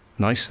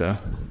 Nice, though.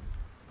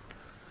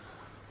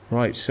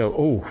 Right, so,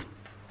 oh,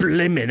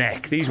 blimmin'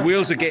 heck. These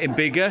wheels are getting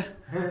bigger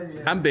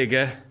and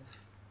bigger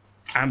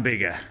and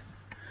bigger.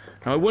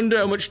 Now, I wonder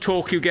how much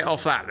torque you get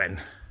off that,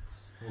 then.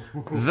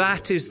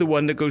 That is the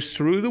one that goes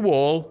through the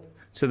wall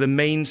to the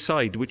main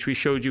side, which we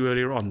showed you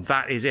earlier on.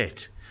 That is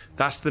it.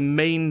 That's the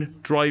main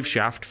drive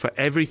shaft for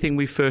everything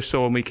we first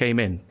saw when we came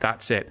in.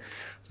 That's it.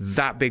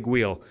 That big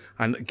wheel.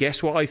 And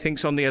guess what I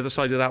think's on the other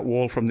side of that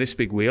wall from this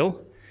big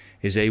wheel?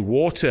 Is a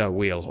water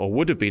wheel, or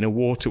would have been a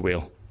water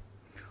wheel.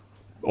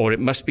 Or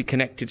it must be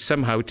connected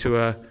somehow to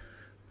a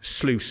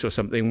sluice or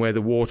something where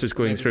the water's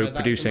going through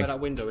producing. Where that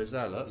window is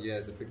there, look. Yeah,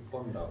 there's a big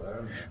pond out there,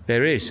 isn't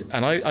there is.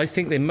 And I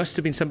think there must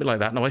have been something like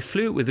that. Now, I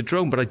flew it with a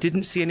drone, but I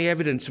didn't see any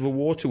evidence of a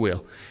water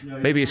wheel. No,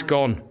 maybe it's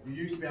gone. You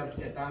used to be able to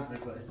get down to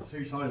it, but it's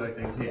two silo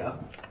things here.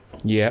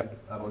 Yeah.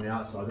 On the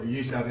outside, but you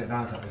used to be able to get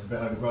down to it. It's a bit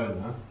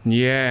overgrown now.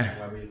 Yeah.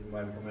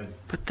 Where we come in.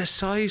 But the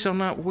size on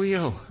that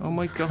wheel, oh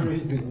my God.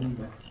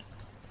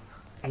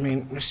 I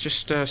mean, let's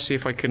just see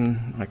if I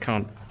can. I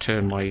can't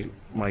turn my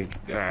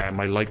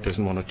light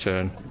doesn't want to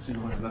turn.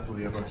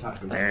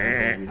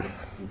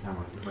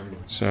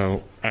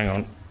 So hang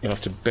on, you'll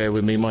have to bear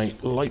with me. My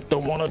light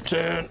don't want to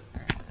turn.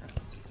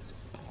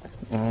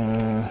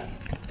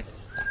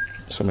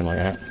 Something like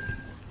that.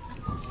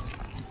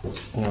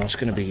 Well, it's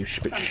going to be a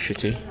bit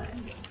shitty.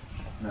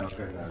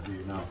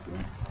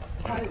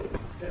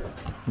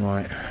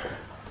 Right.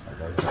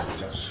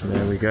 So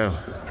there we go.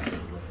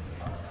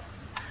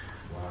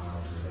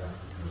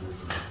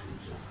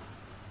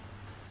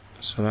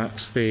 So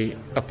that's the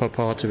upper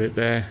part of it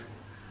there.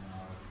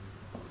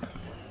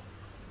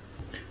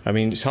 I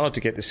mean, it's hard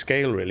to get the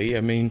scale, really.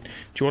 I mean, do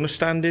you want to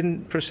stand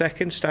in for a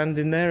second? Stand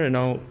in there and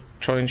I'll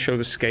try and show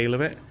the scale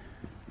of it.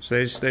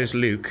 So there's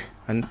Luke,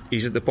 and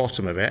he's at the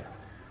bottom of it.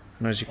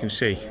 And as you can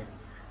see,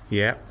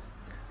 yeah,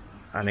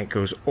 and it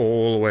goes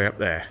all the way up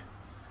there.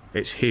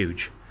 It's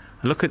huge.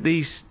 And look at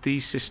these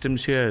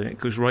systems here. It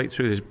goes right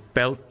through. There's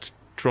belt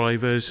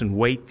drivers and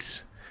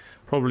weights,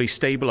 probably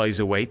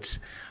stabilizer weights.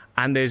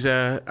 And there's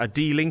a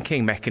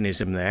de-linking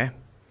mechanism there.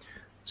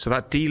 So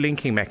that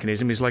de-linking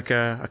mechanism is like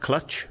a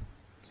clutch.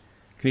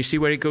 Can you see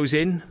where it goes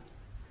in?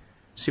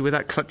 See where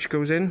that clutch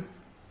goes in?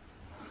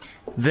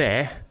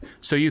 There.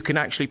 So you can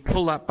actually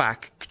pull that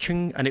back,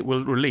 and it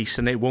will release,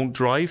 and it won't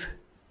drive.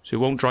 So it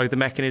won't drive the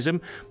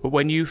mechanism. But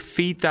when you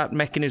feed that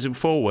mechanism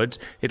forward,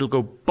 it'll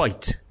go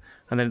bite.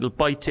 And then it'll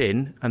bite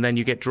in, and then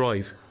you get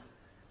drive.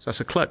 So that's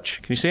a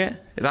clutch. Can you see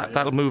it?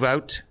 That'll move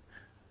out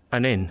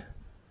and in.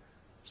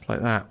 Just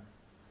like that.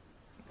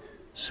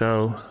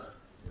 So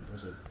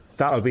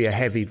that'll be a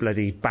heavy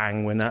bloody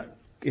bang when that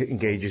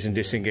engages and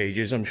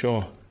disengages, I'm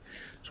sure.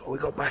 So what we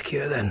got back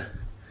here then?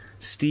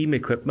 Steam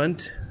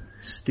equipment,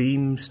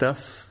 steam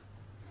stuff.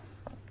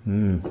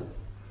 Got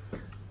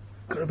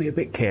to be a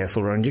bit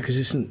careful around you because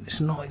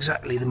it's not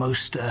exactly the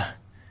most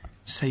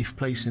safe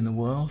place in the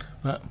world.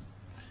 But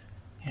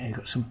yeah, you've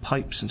got some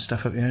pipes and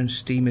stuff up here and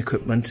steam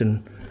equipment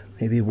and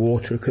maybe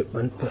water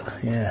equipment. But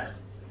yeah,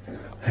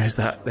 there's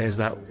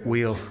that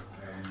wheel.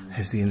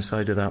 There's the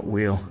inside of that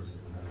wheel.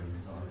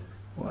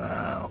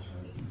 Wow.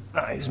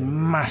 That is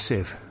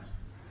massive.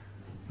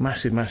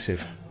 Massive,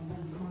 massive.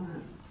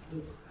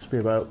 Must be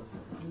about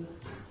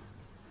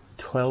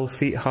 12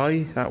 feet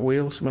high, that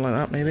wheel, something like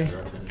that maybe.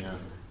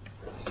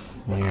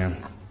 Yeah.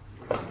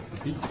 It's a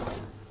beast.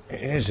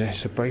 It is,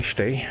 it's a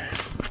beastie.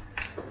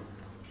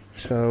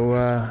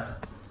 So,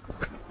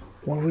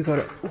 what have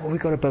we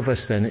got above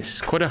us then?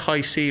 It's quite a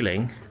high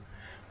ceiling.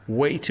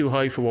 Way too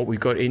high for what we've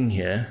got in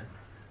here.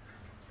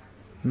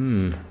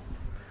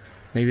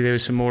 Maybe there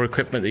was some more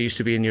equipment that used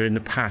to be in here in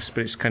the past,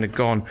 but it's kind of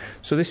gone.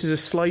 So this is a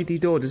slidey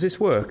door. Does this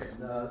work?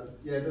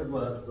 Yeah, it does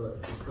work, but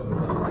it's got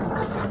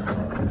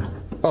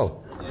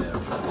Oh.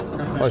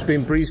 Yeah. Oh, it's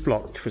been breeze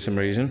blocked for some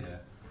reason. Yeah.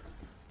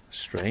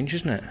 Strange,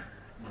 isn't it?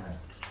 Yeah.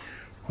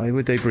 Why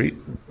would they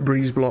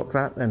breeze block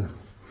that then?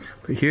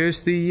 But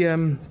here's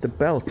the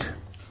belt.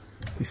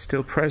 It's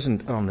still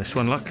present on this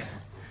one, look.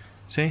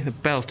 See, the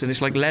belt, and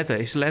it's like leather.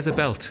 It's leather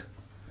belt.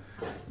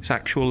 It's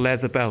actual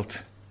leather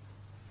belt.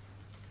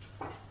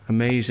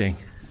 Amazing.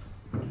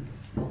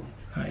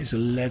 That is a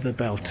leather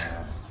belt.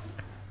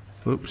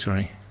 Oops,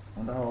 sorry. I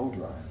wonder how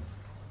old that is.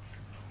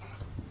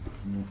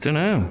 Don't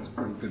know. It's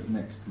pretty good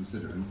nick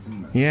considering,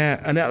 isn't it? Yeah,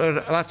 and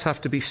that's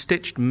have to be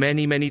stitched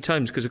many, many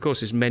times because, of course,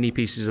 there's many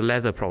pieces of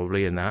leather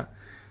probably in that.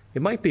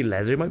 It might be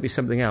leather, it might be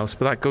something else,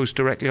 but that goes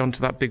directly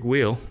onto that big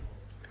wheel.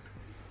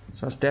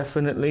 So that's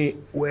definitely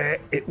where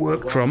it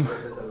worked from.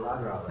 There's a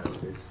ladder out there,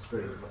 it's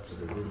straight up to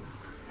the roof.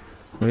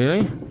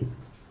 Really?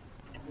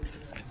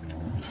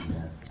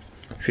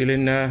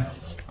 Feeling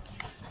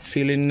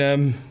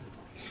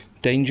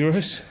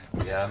dangerous?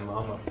 Yeah, I'm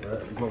up for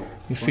it. Well,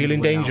 You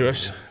feeling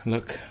dangerous?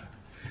 Look,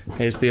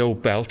 here's the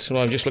old belt.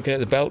 Well, I'm just looking at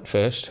the belt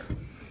first.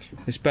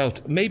 This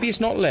belt, maybe it's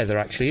not leather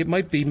actually, it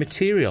might be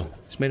material.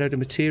 It's made out of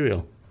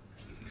material.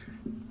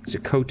 It's a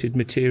coated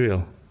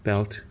material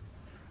belt.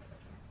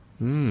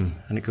 And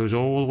it goes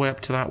all the way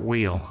up to that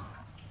wheel.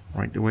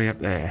 Right the way up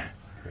there.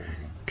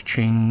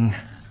 Ka-ching.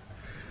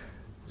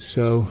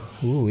 So,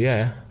 ooh,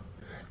 yeah.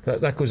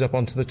 That goes up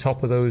onto the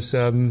top of those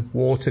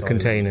water silos,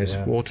 containers,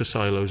 yeah. Water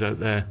silos out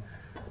there.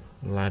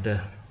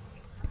 Ladder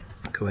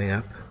going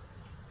up.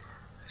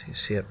 So you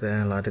see up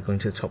there, ladder going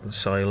to the top of the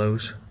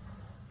silos.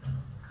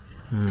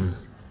 Well,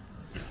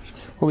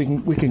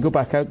 we can go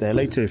back out there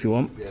later if you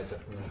want. yeah,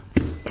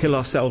 definitely. Kill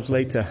ourselves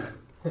later.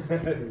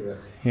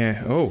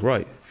 Yeah. Oh,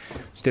 right.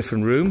 It's a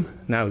different room.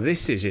 Now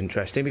this is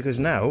interesting because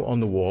now on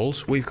the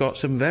walls we've got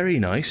some very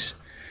nice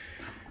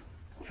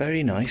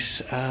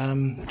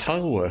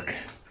tile work.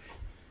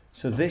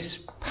 So this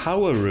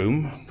power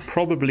room,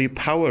 probably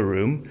power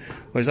room,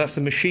 whereas that's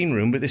the machine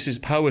room, but this is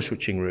power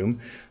switching room.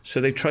 So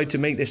they've tried to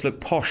make this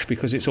look posh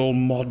because it's all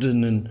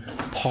modern and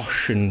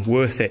posh and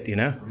worth it, you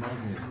know?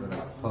 Reminds me of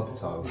that pub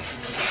tiles.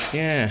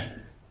 Yeah.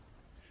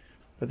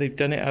 But they've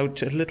done it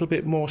out a little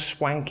bit more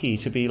swanky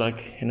to be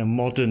like, you know,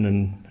 modern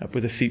and up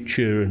with the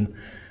future. And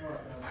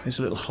there's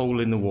a little hole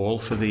in the wall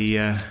for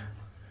the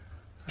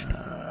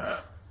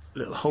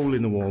little hole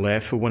in the wall there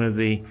for one of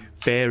the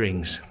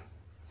bearings.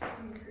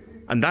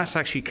 And that's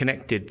actually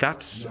connected.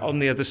 That's on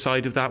the other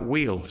side of that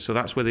wheel. So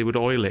that's where they would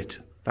oil it.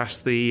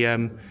 That's the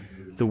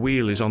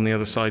wheel is on the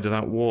other side of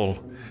that wall.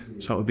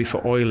 So it would be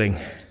for oiling.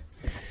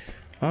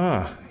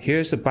 Ah,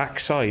 here's the back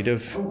side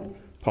of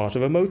part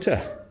of a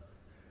motor.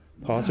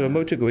 Part of a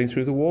motor going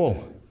through the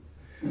wall.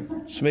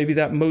 So maybe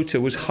that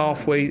motor was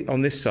halfway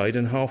on this side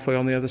and halfway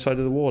on the other side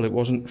of the wall. It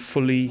wasn't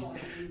fully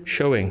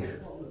showing.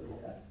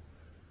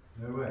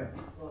 No way.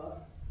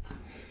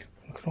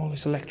 Look at all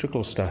this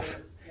electrical stuff.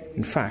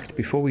 In fact,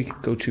 before we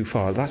go too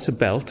far, that's a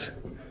belt.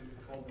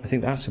 I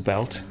think that's a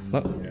belt.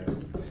 Look,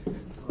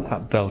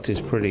 that belt is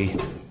pretty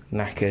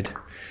knackered.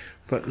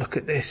 But look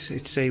at this.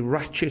 It's a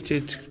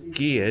ratcheted,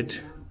 geared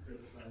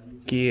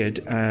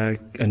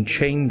and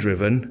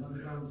chain-driven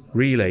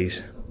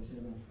relays.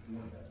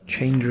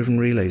 Chain-driven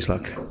relays,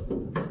 look.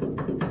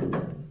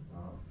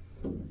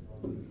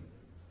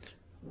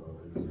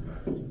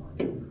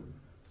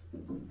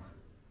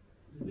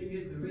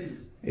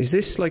 Is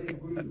this like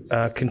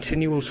a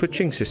continual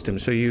switching system?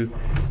 So you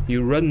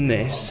run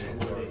this.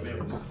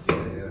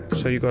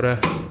 So you got a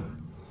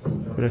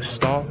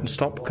start and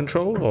stop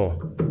control, or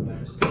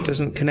it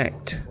doesn't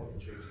connect?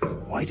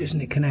 Why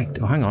doesn't it connect?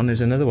 Oh, hang on.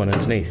 There's another one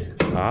underneath.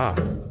 Ah,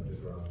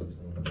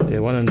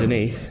 there's one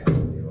underneath.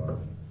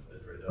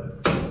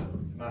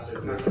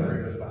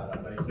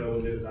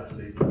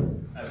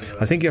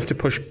 I think you have to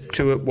push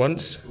two at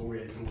once.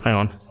 Hang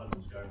on.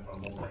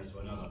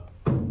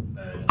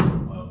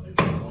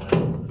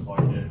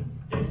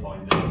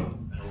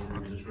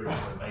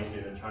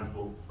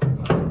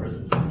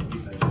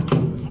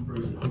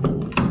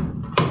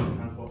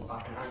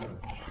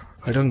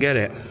 I don't get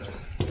it.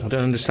 I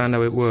don't understand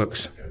how it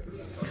works.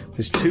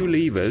 There's two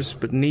levers,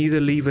 but neither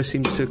lever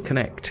seems to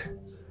connect.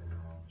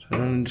 So I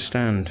don't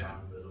understand.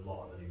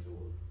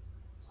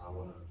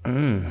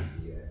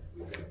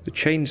 The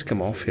chains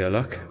come off here,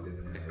 look.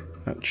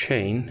 That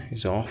chain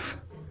is off.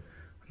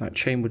 That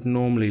chain would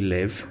normally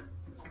live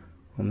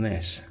on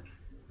this.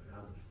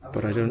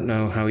 But I don't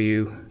know how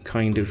you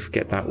kind of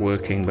get that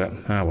working, but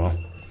ah well.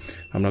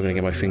 I'm not going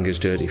to get my fingers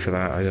dirty for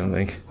that, I don't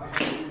think.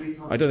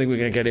 I don't think we're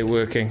going to get it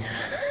working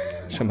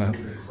somehow.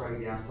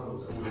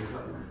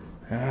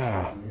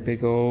 Ah,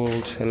 big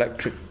old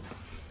electric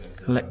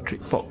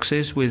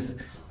boxes with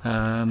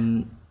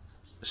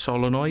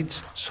solenoid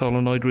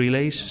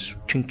relays,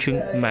 ching ching,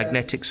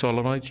 magnetic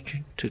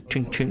solenoids,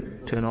 ching ching,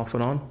 turn off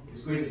and on.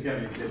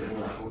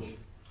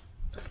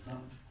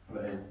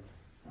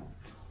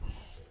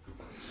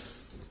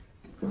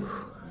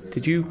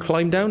 Did you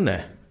climb down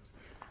there?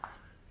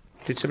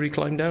 Did somebody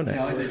climb down it?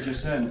 Yeah, I did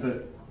just then,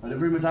 but the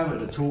rumours have it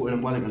that Taunton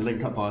and Wellington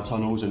link up via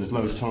tunnels, and there's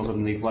loads of tunnels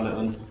underneath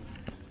Wellington.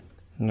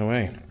 No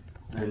way.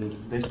 And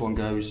this one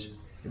goes,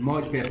 it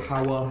might be a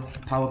power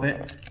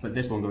bit, but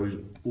this one goes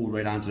all the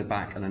way down to the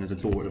back, and then there's a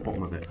door at the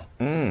bottom of it.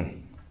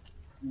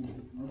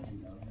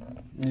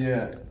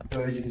 Yeah,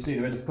 so as you can see,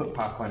 there is a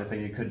footpath kind of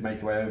thing, you could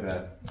make your way over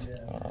there.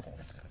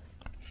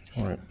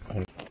 Alright.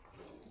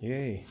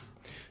 Yay.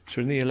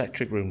 So we're in the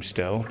electric room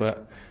still,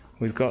 but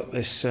we've got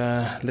this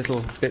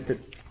little bit that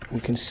we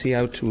can see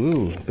out to,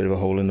 ooh, a bit of a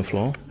hole in the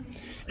floor.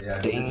 Yeah,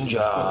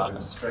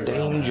 Danger!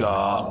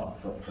 Danger!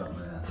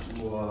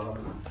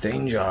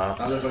 Danger!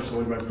 That looks like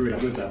someone went through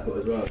that with that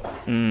foot as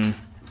well.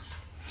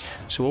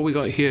 So what we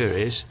got here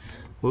is,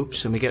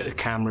 whoops, and we get the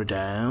camera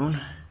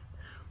down.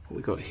 What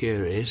we got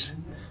here is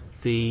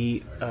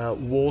the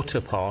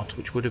water part,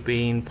 which would have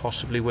been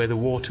possibly where the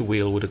water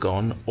wheel would have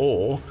gone,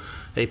 or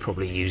they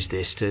probably used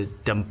this to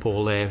dump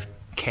all their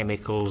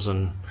chemicals,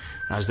 and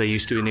as they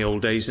used to in the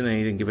old days, and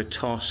they didn't give a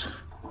toss.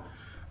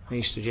 They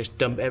used to just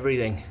dump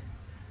everything.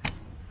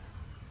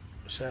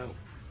 So,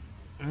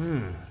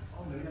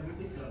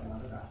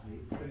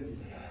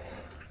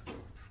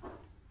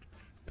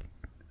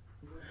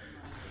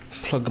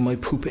 plug my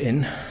poop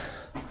in.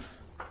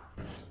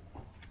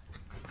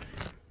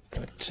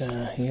 But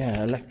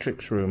yeah,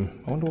 electrics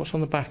room. I wonder what's on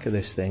the back of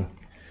this thing.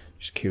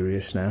 Just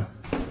curious now.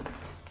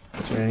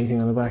 Is there anything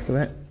on the back of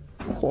it?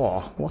 Whoa,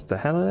 what the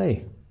hell are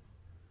they?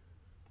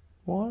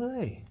 What are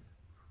they?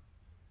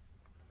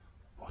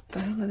 What the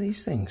hell are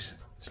these things?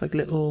 It's like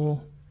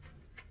little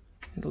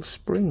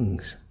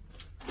springs.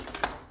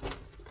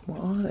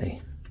 What are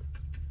they?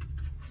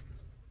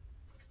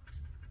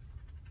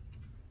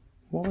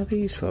 What are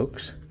these,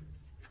 folks?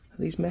 Are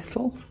these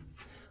metal?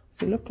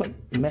 They look like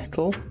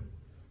metal,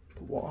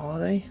 but what are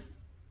they?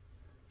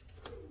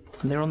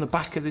 And they're on the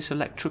back of this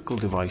electrical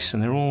device,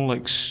 and they're all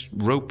like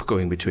rope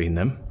going between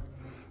them.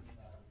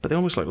 But they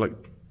almost look like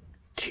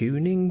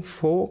tuning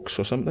forks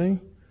or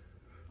something.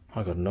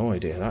 I got no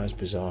idea. That is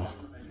bizarre.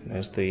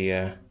 There's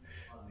the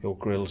old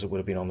grills that would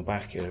have been on the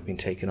back here have been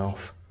taken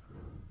off.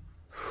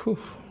 Whew,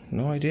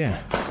 no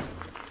idea.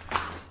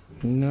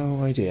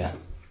 No idea.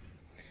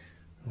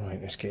 Right,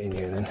 let's get in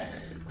here then.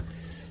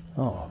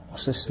 Oh,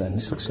 what's this then?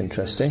 This looks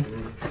interesting.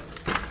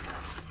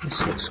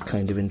 This looks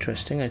kind of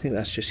interesting. I think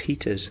that's just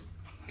heaters.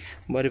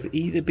 Might have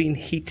either been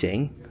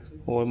heating,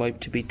 or it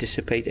might be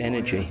dissipate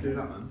energy.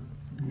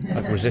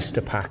 Like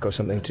resistor pack or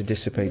something to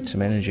dissipate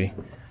some energy.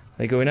 Are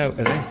they going out,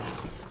 are they?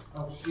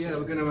 Yeah,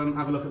 we're going to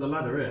have a look at the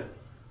ladder here.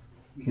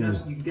 You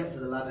can get to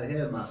the ladder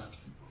here, Matt.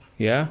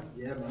 Yeah?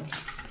 Yeah, man.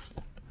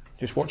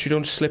 Just watch you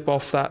don't slip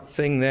off that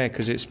thing there,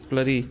 because it's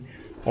bloody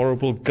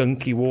horrible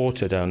gunky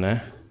water down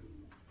there.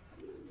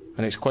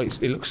 And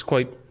it looks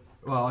quite...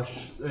 Well,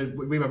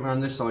 we went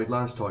round this side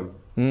last time,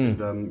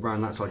 and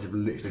round that side you've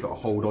literally got to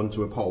hold on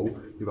to a pole.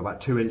 You've got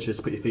about 2 inches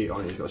to put your feet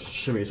on it, you've got to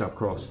shimmy yourself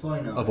across,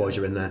 otherwise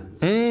you're in there.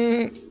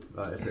 It's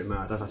a bit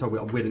mad. That's how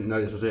we didn't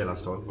know this was here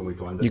last time when we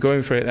climbed it. You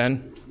going for it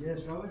then? Yeah,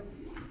 shall we?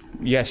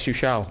 Yes, you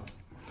shall.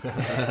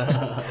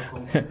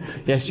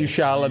 Yes, you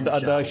shall, and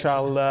I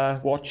shall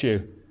watch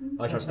you.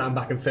 I shall stand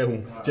back and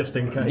film, just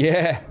in case.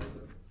 Yeah.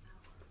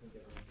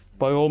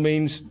 By all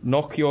means,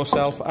 knock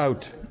yourself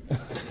out.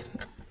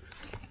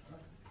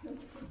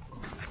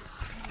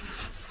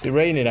 Is it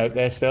raining out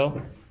there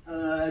still?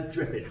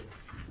 Dripping.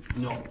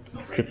 Not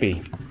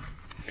Trippy.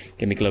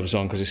 Get me gloves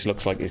on, because this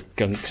looks like it's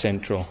gunk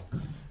central.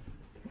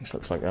 This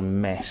looks like a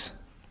mess.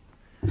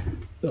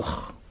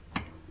 Ugh.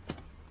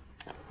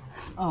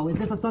 Oh,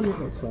 is it a thunder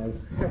this way?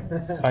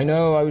 I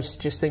know, I was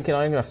just thinking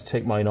I'm going to have to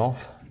take mine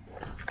off.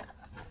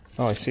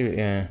 Oh, I see it,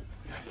 yeah.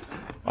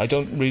 I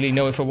don't really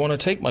know if I want to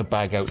take my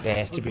bag out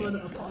there, to be... I've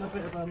got a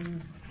bit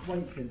of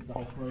weight into the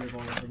whole throw of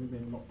all the things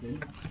being locked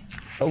in.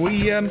 Are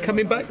we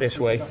coming back this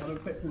way?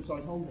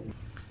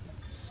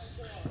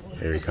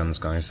 Here he comes,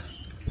 guys.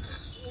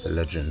 The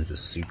legend, the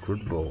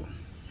secret ball.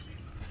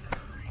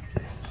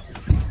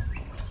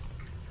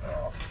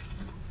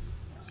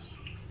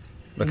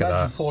 Look at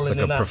that. It's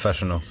like a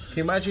professional. Can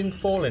you imagine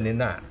falling in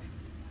that?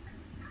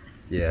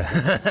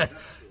 Yeah.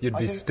 You'd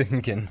be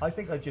stinking. I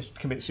think I'd just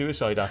commit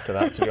suicide after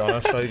that, to be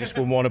honest. I just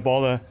wouldn't want to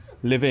bother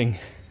living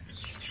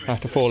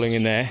after falling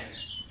in there.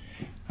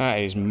 That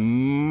is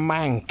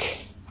mank.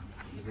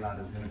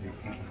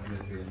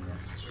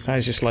 That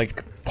is just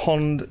like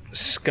pond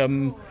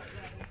scum,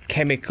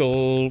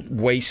 chemical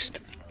waste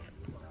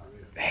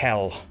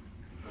hell.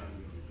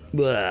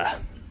 Blah.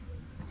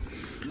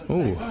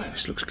 Oh,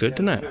 this looks good,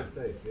 doesn't it? Looks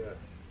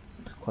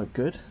quite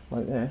good,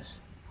 like this.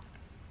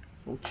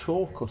 Or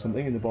chalk or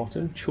something in the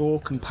bottom.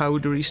 Chalk and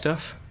powdery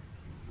stuff.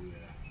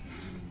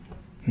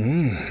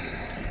 Who's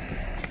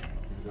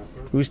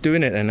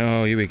doing it then?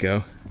 Oh, here we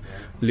go.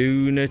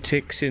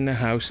 Lunatics in the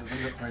house.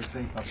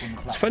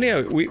 It's funny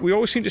how we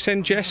always seem to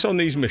send Jess on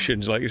these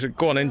missions. Like, it's like,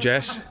 go on then,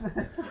 Jess.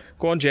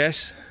 Go on,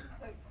 Jess.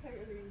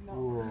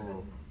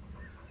 Oh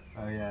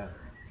yeah,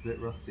 it's a bit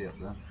rusty up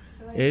there.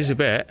 It is a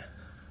bit.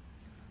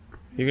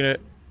 You're gonna...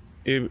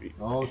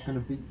 Oh, it's gonna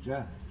beat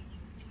Jess.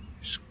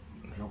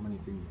 Not many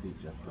things beat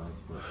Jess, guys.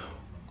 But...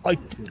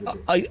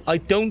 I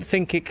don't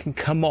think it can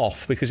come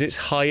off because it's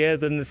higher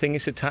than the thing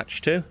it's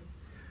attached to.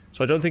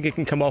 So I don't think it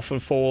can come off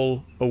and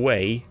fall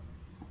away.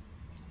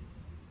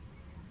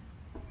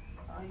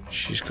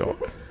 She's got...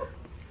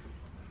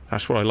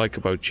 That's what I like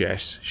about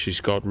Jess.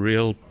 She's got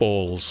real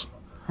balls.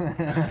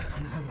 The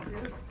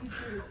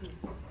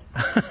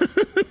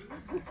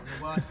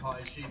worst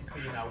part is she's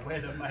being out,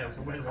 we're the males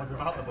and we're the ones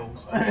without the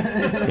balls.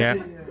 Yeah.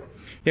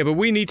 Yeah, but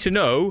we need to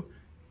know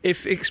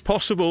if it's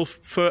possible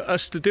for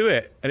us to do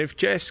it. And if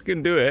Jess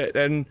can do it,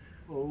 then...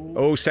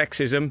 Oh,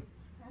 sexism.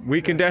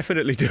 We can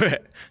definitely do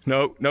it.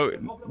 No,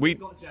 we...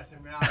 got Jess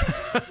in reality.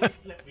 If we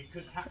slip, we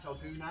could catch our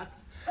gonads.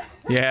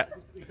 Yeah.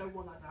 We don't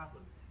want that to happen.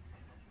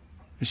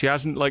 She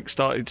hasn't, like,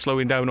 started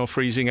slowing down or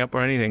freezing up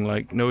or anything,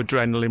 like, no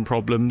adrenaline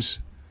problems.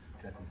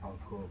 This is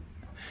hardcore.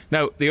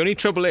 Now, the only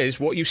trouble is,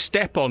 what you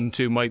step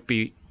onto might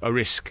be a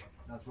risk.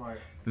 That's right.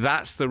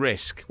 That's the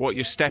risk. What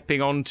you're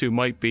stepping onto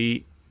might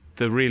be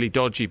the really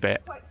dodgy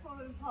bit. Quite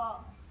falling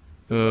apart.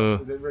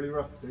 Is it really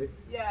rusty?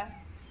 Yeah.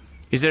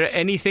 Is there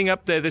anything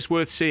up there that's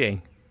worth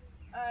seeing?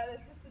 There's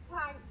just a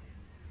tank,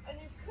 and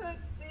you could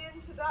see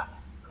into that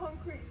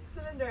concrete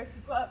cylinder if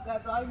you got up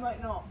there, but I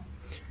might not.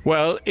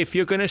 Well, if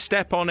you're going to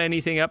step on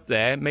anything up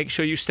there, make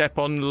sure you step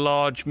on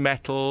large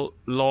metal,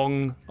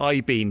 long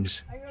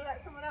I-beams. I'm going to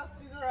let someone else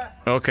do the rest.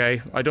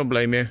 Okay, I don't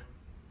blame you.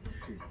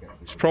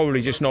 It's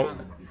probably just not...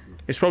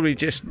 It's probably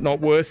just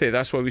not worth it.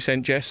 That's why we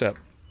sent Jess up.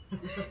 Yeah,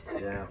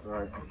 that's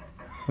right.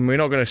 And we're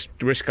not going to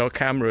risk our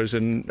cameras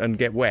and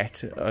get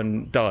wet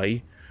and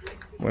die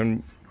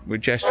when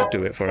Jess would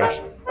do it for us.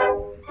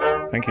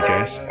 Thank you,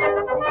 Jess.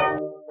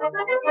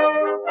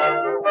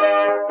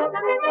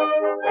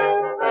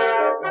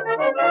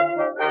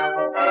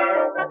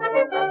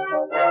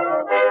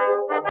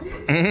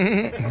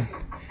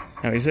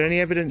 Now, is there any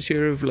evidence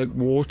here of like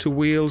water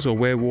wheels or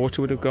where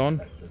water would have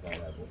gone?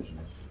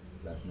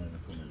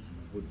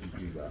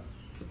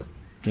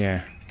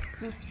 Yeah.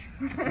 Oops.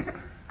 Yeah.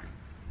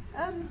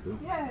 Are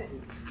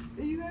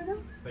you going now?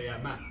 But yeah,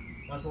 Matt,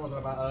 that's what I was on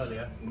about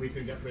earlier. We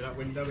couldn't get through that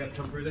window, we had to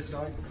come through this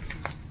side.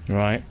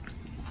 Right.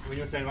 When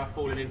you were saying about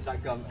falling into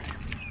that gunk,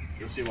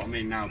 you'll see what I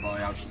mean now by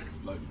how,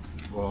 like,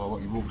 Well,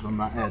 what you walked on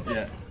that edge.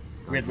 yeah.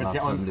 We had to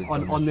get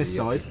on this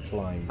side,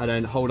 and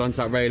then hold on to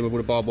that railing with all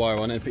the barbed wire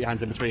on it, and put your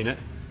hands in between it.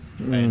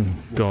 And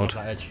walk God.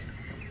 across that edge.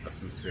 That's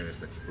some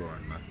serious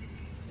exploring, man.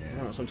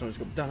 Yeah, sometimes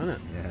it's got done,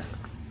 isn't it? Yeah.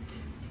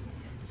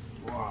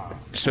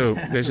 So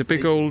there's a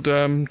big old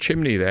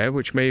chimney there,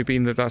 which may have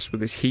been that's where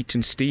the heat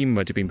and steam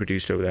might have been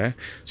produced over there.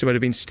 So it might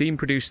have been steam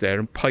produced there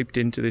and piped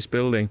into this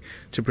building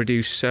to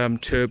produce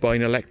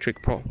turbine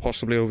electric,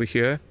 possibly over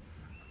here.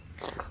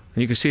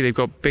 And you can see they've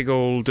got big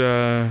old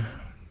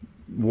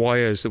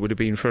wires that would have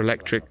been for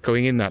electric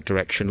going in that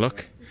direction.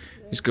 Look,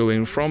 it's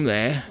going from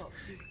there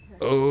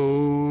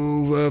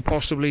over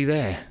possibly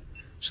there.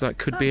 So that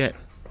could be it.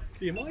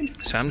 Do you mind?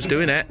 Sam's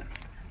doing it.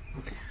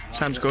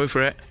 Sam's going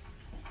for it.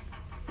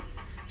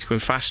 It's going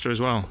faster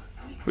as well,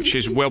 which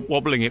is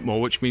wobbling it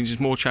more, which means there's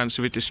more chance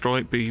of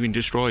it being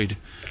destroyed.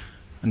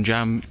 And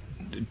jam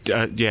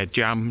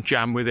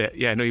with it.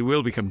 Yeah, no, he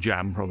will become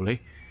jam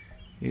probably.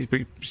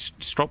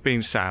 Stop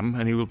being Sam,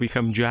 and he will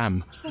become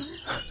jam.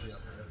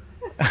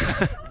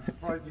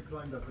 Surprised you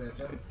climbed up there,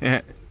 Jeff.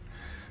 Yeah.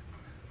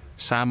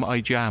 Sam, I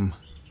jam.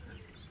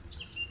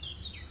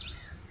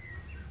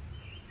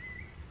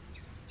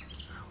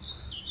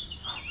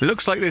 It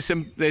looks like there's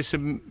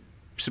some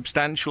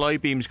substantial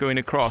I-beams going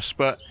across,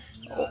 but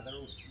They're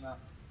all snapped.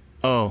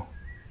 oh,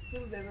 It's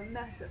all a bit of a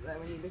mess up there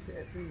when you look at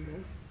it from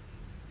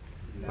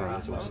the... Oh,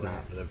 that's all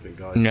snapped and everything,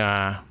 guys.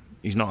 nah,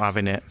 he's not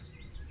having it.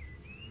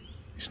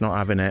 He's not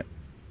having it.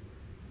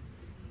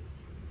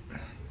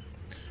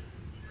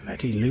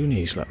 Bloody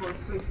loonies, look.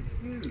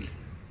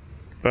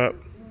 But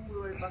All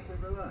the way back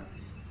over there.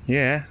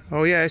 yeah,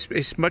 oh yeah,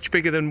 it's much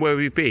bigger than where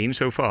we've been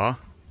so far.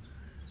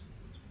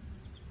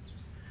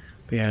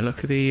 But yeah, look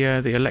at the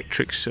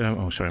electrics.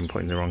 Oh, sorry, I'm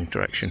pointing the wrong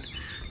direction.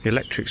 The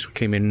electrics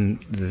came in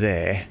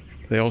there.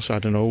 They also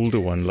had an older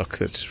one, look,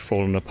 that's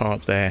fallen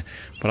apart there.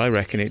 But I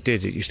reckon it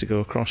did. It used to go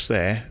across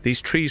there.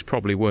 These trees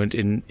probably weren't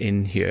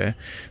in here,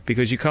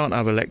 because you can't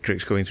have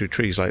electrics going through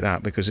trees like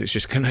that, because it's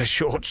just going to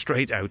short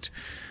straight out.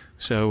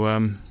 So,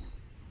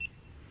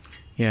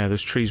 yeah,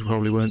 those trees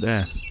probably weren't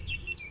there.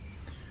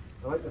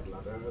 I like this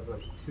ladder. There's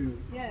like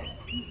two. Yeah,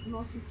 it's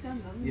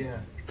multi-stem, isn't it? Yeah.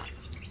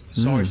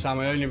 Sorry, Sam,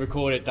 I only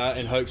recorded that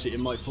in hopes that it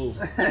might fall.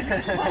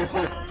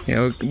 You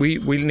know, we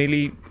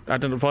nearly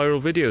had a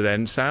viral video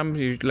then, Sam.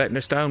 You're letting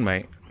us down,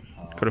 mate.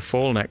 Got to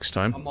fall next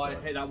I time. might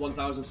have hit that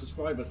 1,000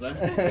 subscribers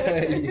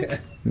then. Yeah.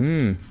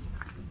 Hmm.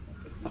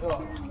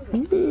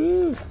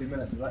 2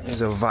 minutes, is that?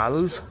 There's a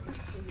valve.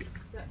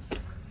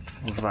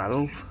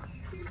 Valve.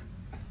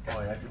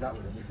 Oh yeah, because that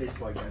would have been big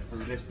by going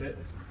through this bit.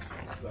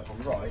 So if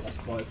I'm right, that's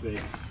quite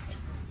big.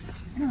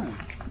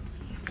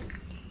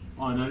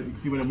 I know, you can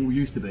see where the wall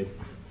used to be.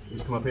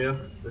 Just come up here,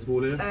 this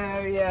wall here.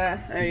 Oh yeah,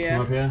 oh Come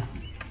yeah. up here.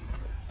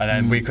 And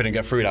then we couldn't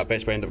get through that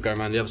bit, so we ended up going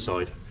around the other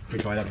side. We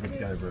tried everything to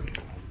get over it.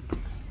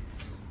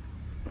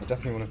 I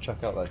definitely want to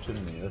check out that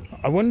chimney.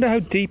 I wonder how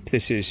deep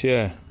this is,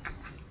 yeah.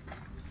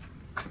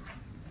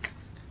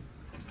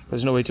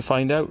 There's no way to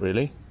find out,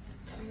 really.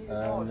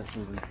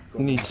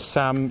 We need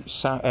Sam.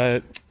 See,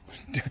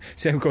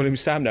 I'm calling him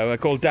Sam now. I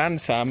call Dan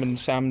Sam and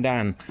Sam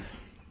Dan.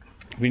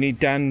 We need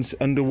Dan's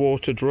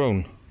underwater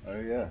drone. Oh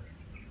yeah.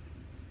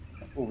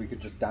 Or we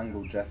could just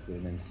dangle Jess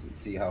in and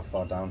see how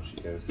far down she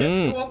goes.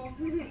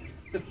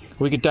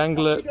 We could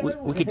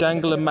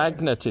dangle a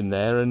magnet in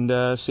there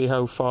and see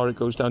how far it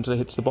goes down till it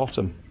hits the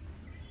bottom.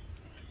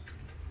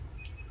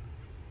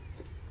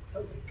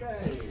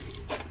 Okay.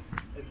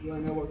 If you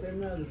want to know what's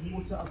in there, there's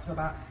water up to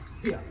about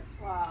here.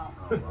 Wow.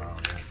 Oh wow,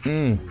 yeah.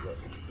 Mm.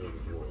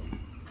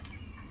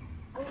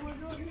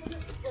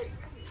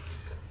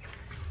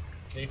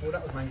 Can you pull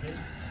that with manky?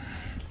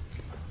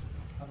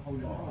 Hold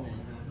it on.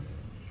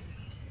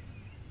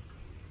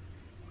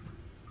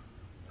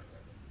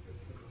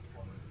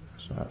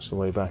 So that's the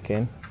way back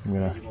in.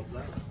 I'm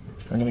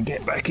gonna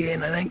get back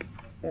in, I think.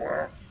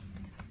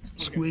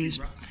 Squeeze.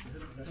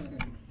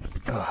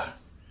 Oh,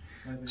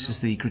 this is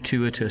the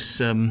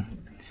gratuitous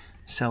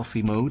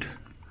selfie mode.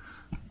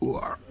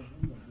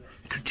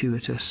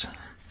 Gratuitous.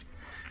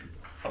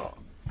 Oh,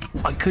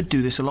 I could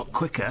do this a lot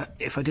quicker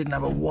if I didn't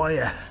have a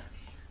wire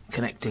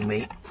connecting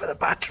me for the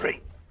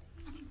battery.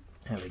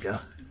 There we go.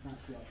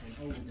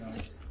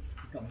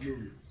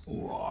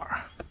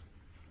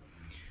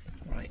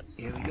 Right,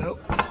 here we go.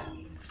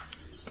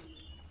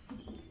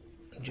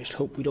 Just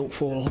hope we don't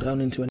fall down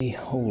into any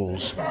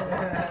holes.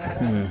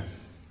 There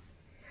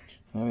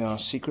we are,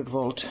 secret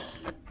vault.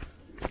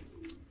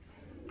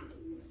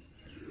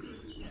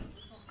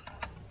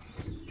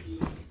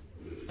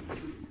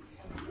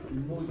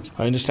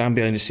 I understand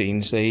behind the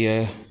scenes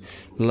they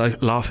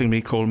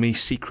laughingly call me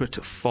secret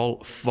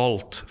fault.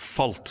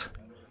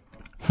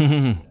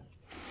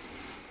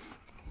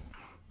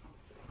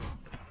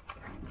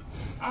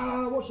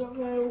 What's up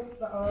now?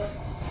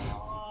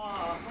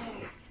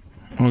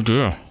 Oh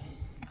dear.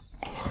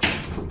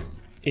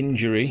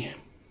 Injury.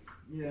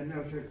 Yeah,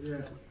 no,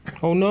 yeah.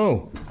 Oh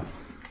no.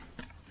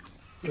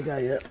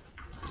 Okay, yeah.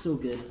 It's all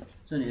good.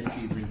 It's only a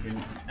few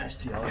drinking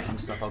STIs and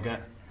stuff I'll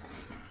get.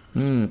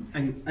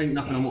 Ain't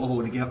nothing on what I've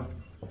already got.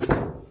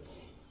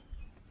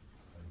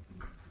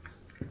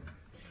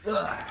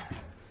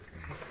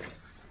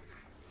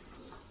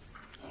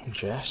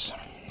 Jess.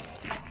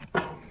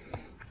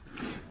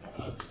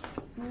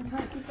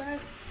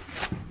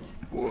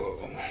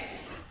 Whoa.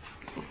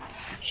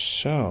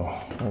 So,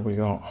 what have we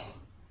got?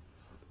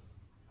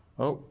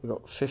 Oh, we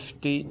got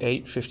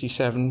 58,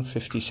 57,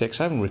 56.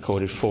 I haven't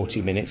recorded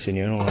 40 minutes in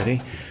here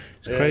already.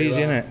 It's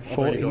crazy, isn't it?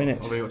 40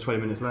 minutes. I've only got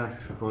 20 minutes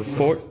left.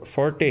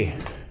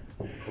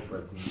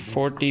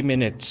 40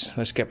 minutes.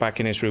 Let's get back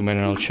in this room and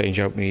I'll change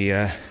out me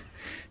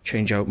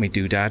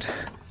doodad.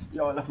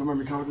 Yeah, I left my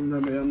memory card and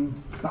then my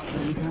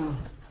battery in the car.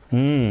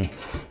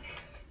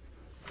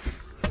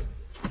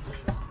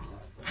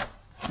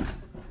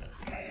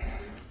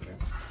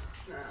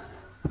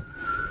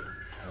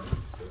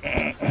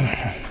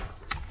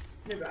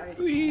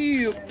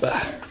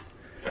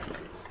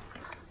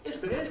 This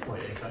bit is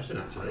quite interesting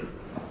actually.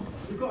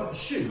 We've got like a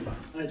chute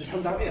and it just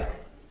comes out here.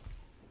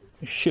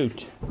 A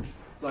chute?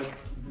 Like...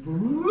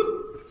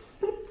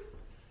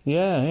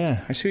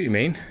 Yeah, I see what you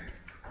mean.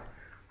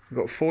 We've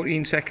got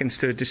 14 seconds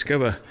to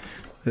discover.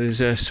 There's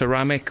a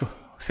ceramic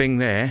thing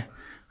there,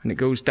 and it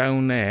goes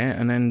down there,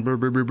 and then brr,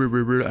 brr, brr, brr,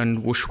 brr, brr,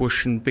 and whoosh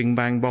whoosh and bing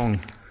bang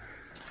bong.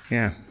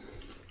 Yeah.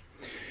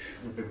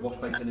 A big wash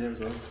basin here as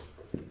well.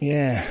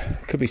 Yeah,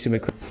 could be some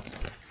equipment.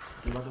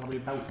 You imagine how many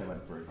belts they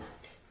went through?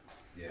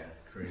 Yeah,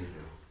 crazy.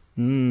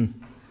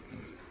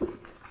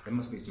 There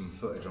must be some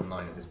footage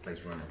online of this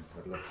place running.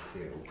 I'd love to see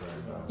it all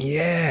going down.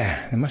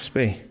 Yeah, there must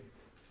be.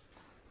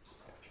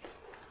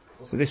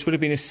 So this would have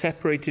been a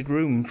separated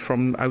room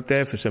from out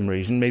there for some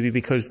reason, maybe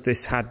because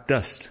this had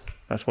dust.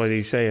 That's why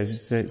they say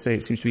it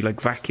seems to be like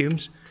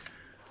vacuums.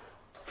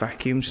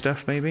 Vacuum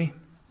stuff, maybe?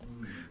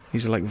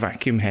 These are like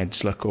vacuum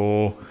heads, look,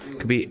 or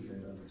could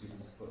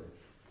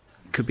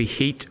be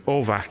heat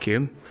or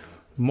vacuum.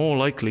 More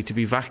likely to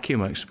be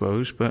vacuum, I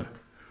suppose, but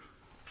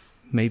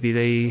maybe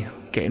they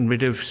getting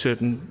rid of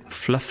certain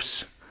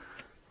fluffs.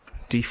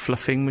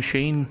 Defluffing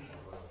machine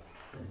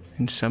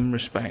in some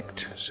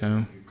respect,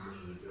 so...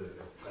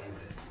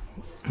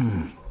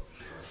 Don't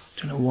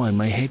know why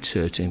my head's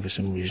hurting for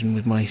some reason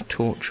with my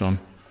torch on.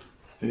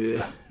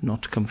 Ugh,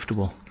 not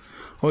comfortable.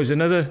 Oh, there's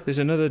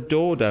another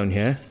door down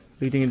here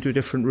leading into a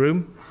different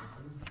room.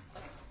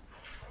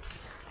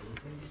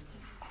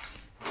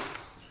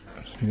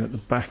 So you got the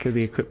back of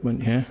the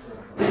equipment here.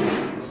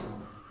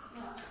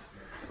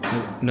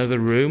 Another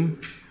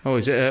room. Oh,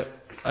 is it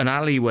an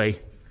alleyway?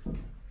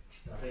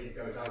 I think it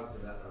goes out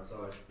to that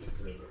outside.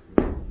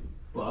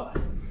 But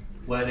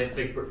where this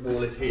big brick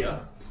wall is here,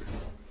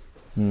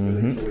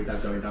 it's always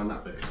going down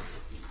that bit.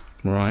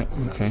 Right,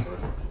 okay.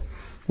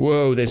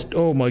 Whoa, there's...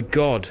 Oh my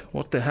god,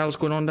 what the hell's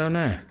going on down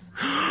there?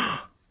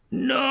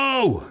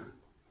 No!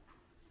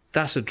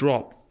 That's a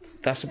drop.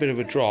 That's a bit of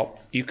a drop.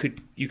 You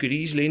could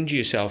easily injure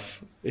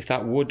yourself if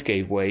that wood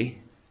gave way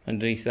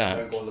underneath that.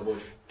 Don't go on the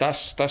wood.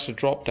 That's a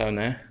drop down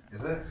there.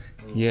 Is it?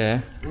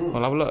 Yeah.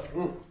 Well, have a look.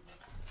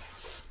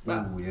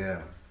 Oh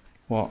yeah.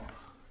 What?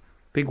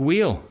 Big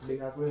wheel. Big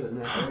ass wheel,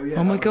 isn't it?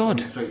 Oh my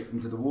God. Straight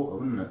into the water,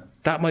 wouldn't it?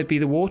 That might be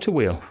the water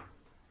wheel.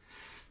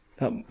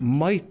 That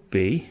might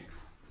be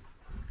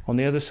on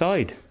the other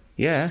side.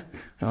 Yeah.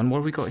 And what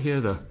have we got here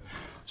though?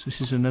 So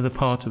this is another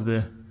part of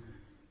the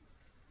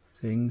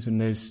things, and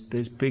there's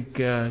big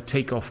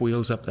take-off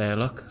wheels up there.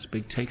 Look, it's a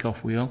big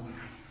take-off wheel.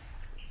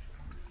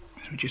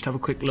 So we just have a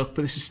quick look,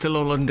 but this is still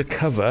all under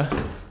cover.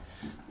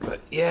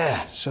 But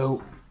yeah,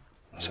 so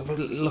let's have a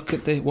look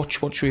at the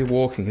watch we're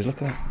walking, because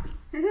look at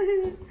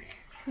that.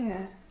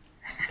 Yeah.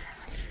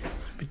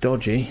 It's a bit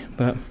dodgy,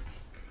 but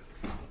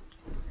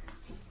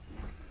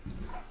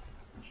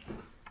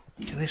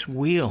look at this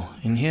wheel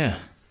in here.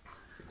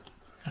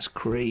 That's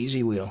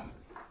crazy wheel.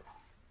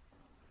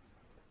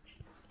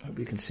 Hope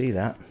you can see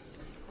that.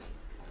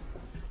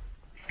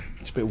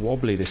 It's a bit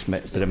wobbly, this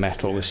bit of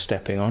metal we're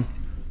stepping on.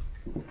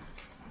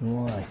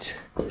 Right.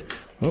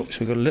 Oh, so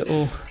we've got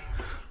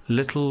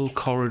little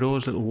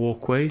corridors, little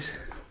walkways.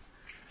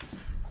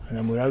 And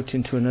then we're out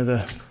into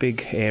another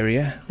big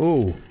area.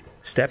 Oh,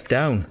 step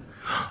down.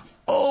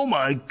 Oh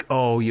my,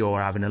 oh, you're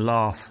having a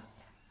laugh.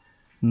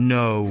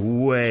 No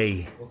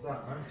way. What's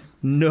that, man?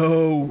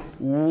 No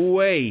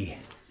way.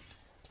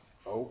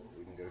 Oh,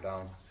 we can go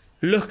down.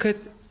 Look at,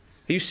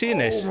 are you seeing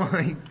this? Oh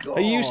my God.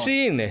 Are you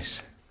seeing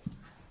this?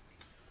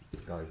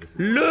 Guys, this is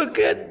Look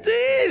at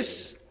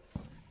this!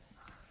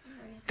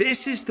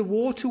 This is the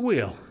water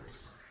wheel.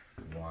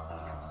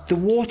 wow. The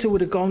water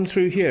would have gone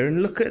through here,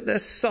 and look at the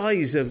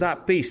size of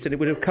that beast, and it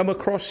would have come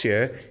across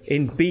here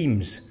in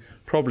beams.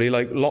 Probably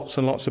like lots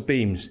and lots of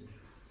beams.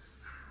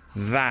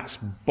 That's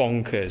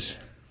bonkers.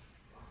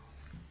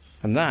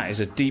 And that is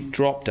a deep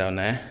drop down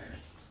there.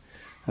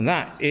 And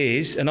that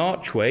is an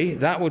archway.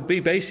 That would be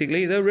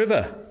basically the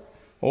river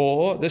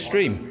or the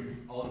stream.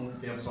 On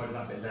the other side of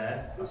that bit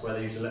there, that's where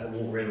they used to let the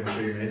water in and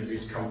boom in. It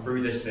used to come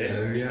through this bit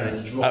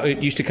and drop.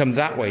 It used to come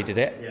that way, did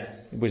it? Yeah.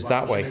 It was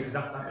that way. Because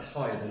that bit's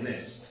higher than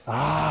this.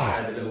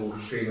 Ah. The little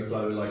stream of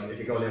flow, like if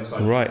you go on the other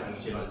side, Right.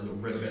 you see like a little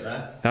river bit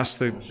there. That's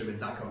the... I'm assuming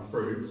that come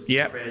through.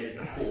 Yep. Created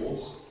the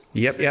force.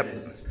 Yep. Yeah.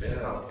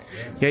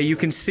 Yeah, you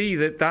can see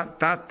that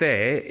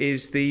there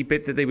is the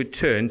bit that they would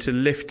turn to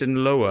lift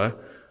and lower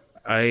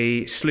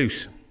a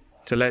sluice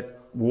to let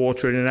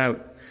water in and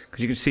out.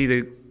 Because you can see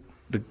the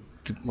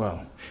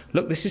well,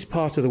 look, this is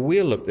part of the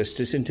wheel, look, that's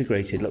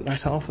disintegrated. Look,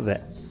 that's half of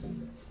it.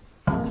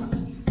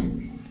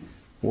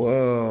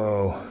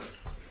 Whoa.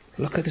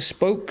 Look at the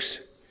spokes.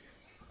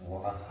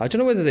 I don't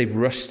know whether they've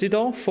rusted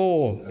off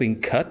or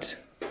been cut.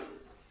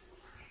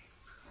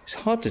 It's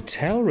hard to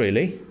tell,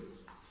 really.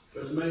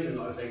 It's amazing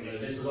that I think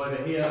that this was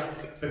either here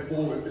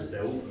before it was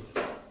built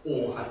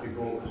or had to be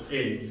brought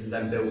in and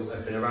then built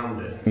everything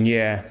around it.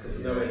 Yeah. There's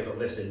no way they got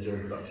this in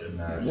during production.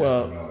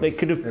 Well, they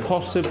could have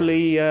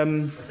possibly I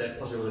said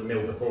possibly with a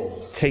mill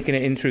before. taken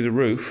it in through the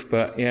roof,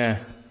 but yeah.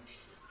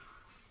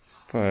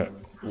 But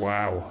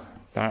wow,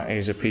 that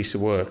is a piece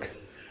of work.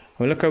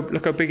 I mean,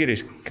 look how big it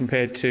is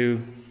compared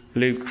to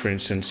Luke, for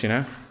instance. You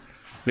know,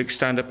 Luke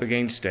stand up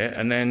against it,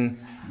 and then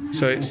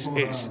so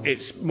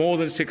it's more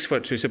than 6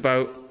 foot.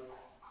 So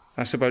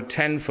that's about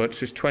 10 foot.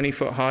 So it's 20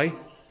 foot high.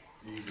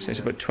 So it's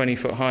about 20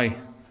 foot high.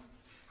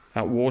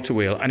 That water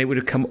wheel, and it would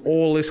have come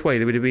all this way.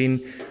 There would have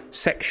been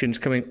sections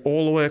coming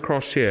all the way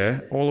across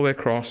here, all the way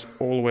across,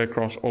 all the way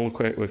across, all the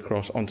way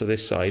across onto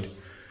this side.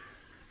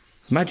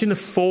 Imagine the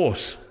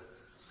force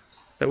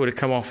that would have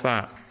come off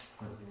that.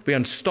 It'd be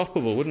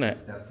unstoppable, wouldn't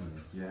it?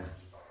 Definitely, yeah.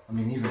 I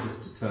mean, even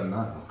just to turn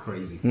that is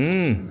crazy.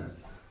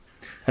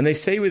 And they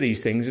say with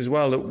these things as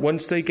well that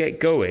once they get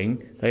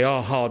going, they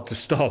are hard to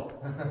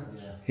stop.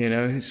 You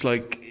know, it's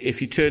like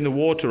if you turn the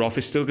water off,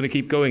 it's still going to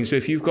keep going. So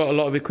if you've got a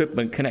lot of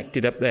equipment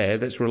connected up there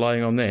that's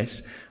relying on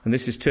this, and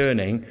this is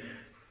turning,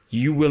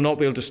 you will not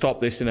be able to stop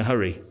this in a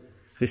hurry.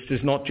 This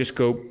does not just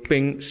go,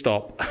 bing,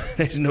 stop.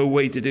 There's no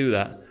way to do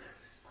that.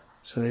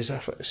 So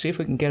see if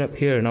we can get up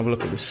here and have a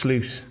look at the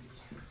sluice.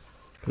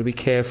 Got to be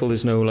careful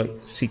there's no like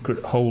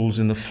secret holes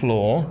in the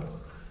floor.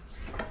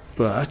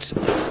 But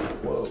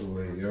Whoa,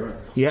 you're right.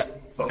 yeah,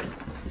 oh.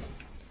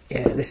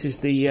 Yeah, this is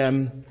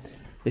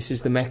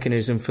the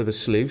mechanism for the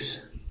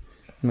sluice,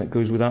 and that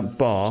goes with that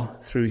bar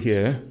through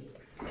here.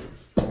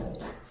 Now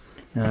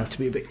I have to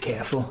be a bit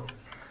careful,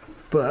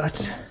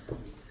 but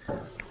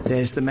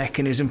there's the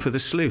mechanism for the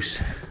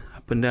sluice,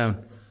 up and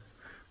down.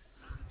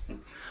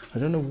 I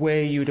don't know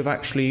where you would have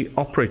actually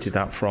operated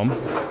that from. Do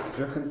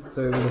you reckon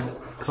so?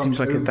 Seems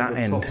like at that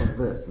end. Top of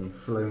this and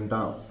flown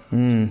down.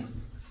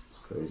 It's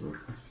crazy.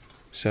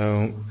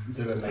 So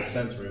Doesn't make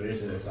sense, really,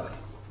 isn't it? That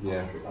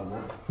Yeah.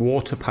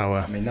 water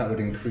power. I mean, that would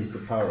increase the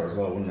power as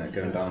well, wouldn't it?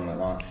 Going down like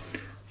that.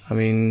 I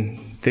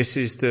mean, this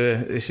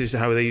is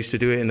how they used to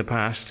do it in the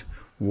past.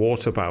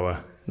 Water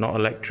power, not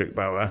electric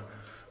power.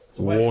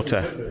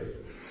 Water.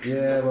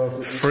 Yeah, well,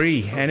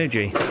 Free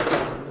energy.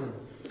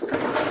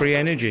 Free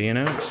energy, you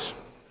know. It's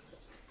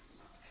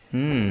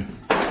I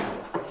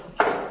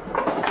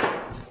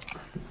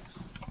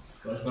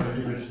suppose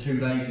people are just too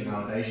lazy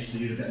nowadays just to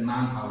use a bit of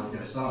manpower to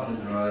get started,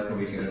 isn't it? I'd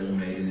probably get it all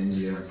made in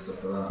India and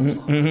stuff like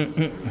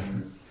that.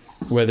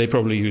 where they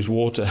probably use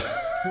water.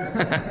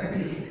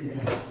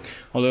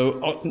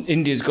 Although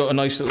India's got a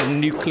nice little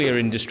nuclear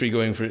industry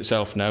going for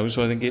itself now,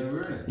 so I think it...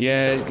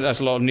 Yeah, it has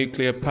a lot of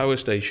nuclear power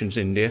stations,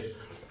 India.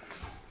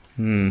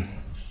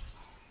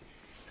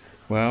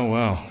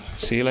 Well,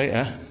 see you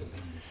later.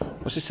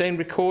 What's it saying?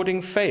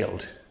 Recording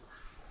failed?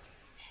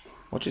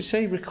 What did it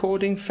say?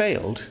 Recording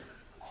failed?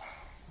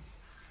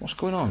 What's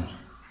going on?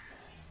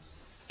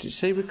 Did it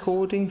say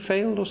recording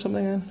failed or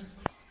something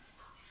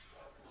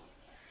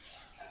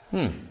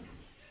then?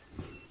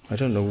 I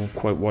don't know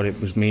quite what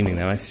it was meaning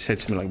there. I said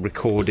something like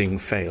recording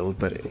failed,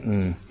 but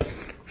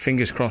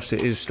fingers crossed it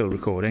is still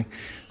recording.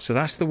 So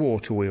that's the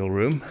water wheel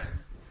room,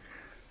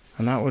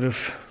 and that would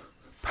have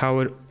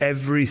powered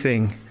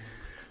everything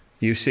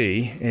you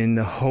see in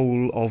the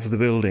whole of the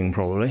building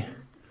probably.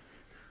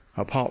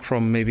 Apart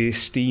from maybe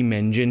steam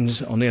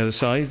engines on the other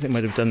side, they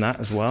might have done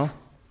that as well.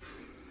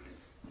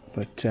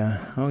 But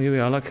oh, here we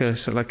are, like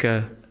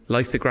a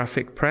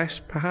lithographic press,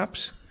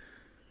 perhaps.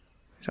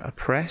 Is that a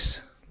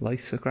press?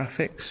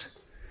 Lithographics.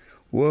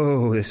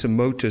 Whoa, there's some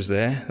motors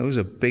there. Those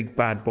are big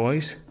bad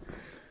boys.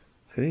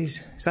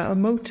 Is that a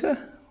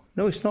motor?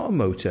 No, it's not a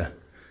motor.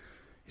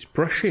 It's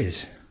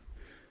brushes.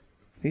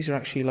 These are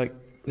actually like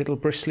little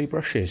bristly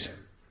brushes.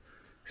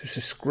 It's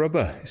a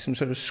scrubber. It's some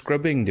sort of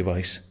scrubbing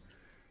device.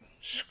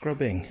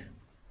 Scrubbing.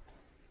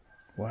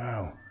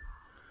 Wow.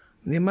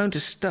 The amount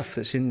of stuff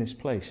that's in this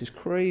place is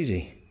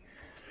crazy.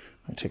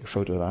 I'll take a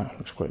photo of that.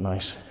 Looks quite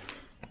nice.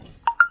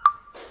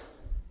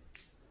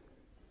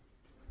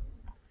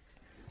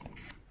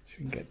 So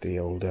we can get the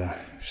old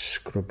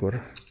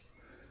scrubber.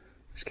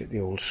 Let's get the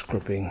old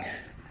scrubbing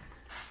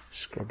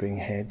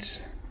heads.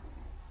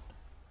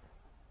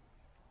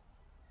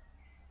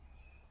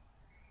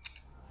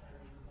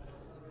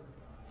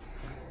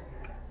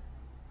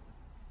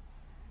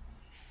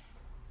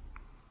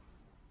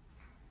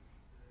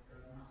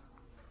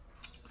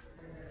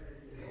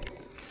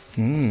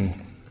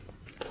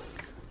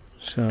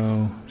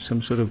 So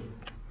some sort of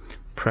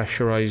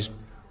pressurized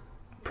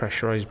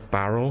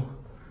barrel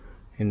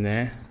in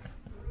there.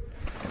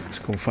 Let's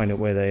go and find out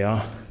where they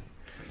are.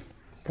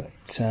 But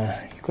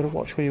you've got to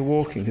watch where you're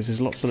walking because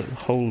there's lots of little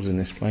holes in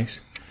this place.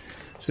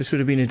 So this would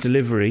have been a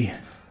delivery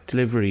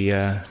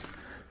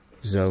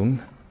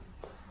zone.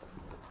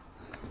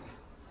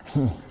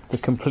 The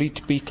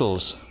complete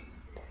Beatles,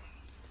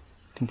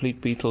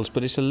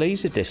 but it's a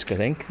laser disc, I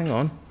think. Hang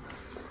on.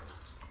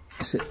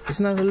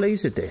 Isn't that a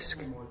laser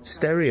disc?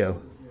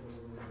 Stereo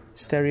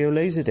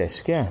laser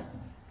disc, yeah.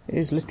 It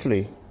is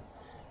literally.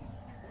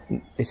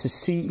 It's a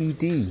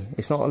CED.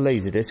 It's not a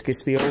laser disc,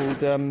 it's the old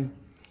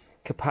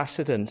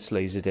capacitance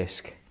laser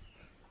disc.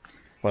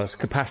 Well, it's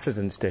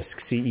capacitance disc,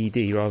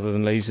 CED, rather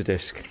than laser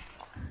disc.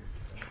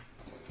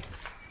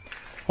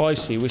 Oh, I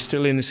see, we're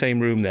still in the same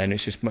room then,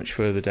 it's just much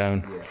further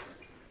down. Yeah.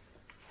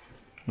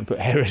 We put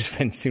Harris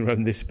fencing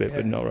around this bit,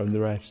 but not around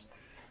the rest.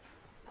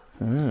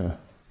 Ah.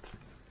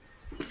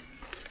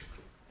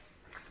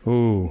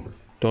 Ooh,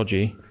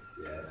 dodgy.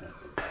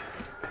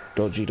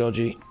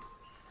 Dodgy.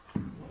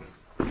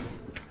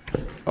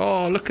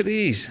 Oh, look at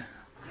these.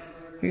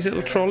 These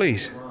little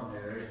trolleys.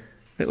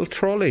 Little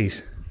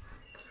trolleys.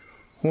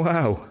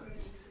 Wow.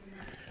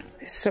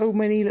 There's so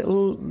many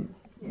little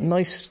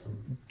nice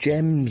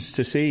gems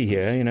to see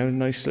here, you know,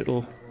 nice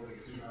little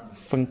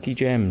funky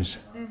gems.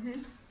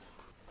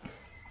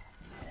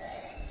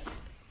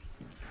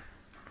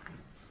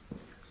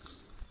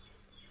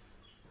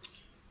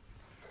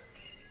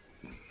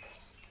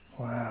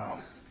 Wow.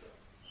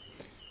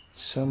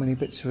 So many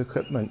bits of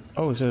equipment.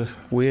 Oh, there's a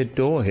weird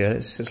door here.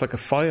 It's like a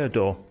fire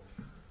door.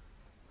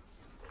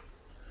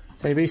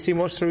 Has anybody seen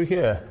what's through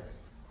here?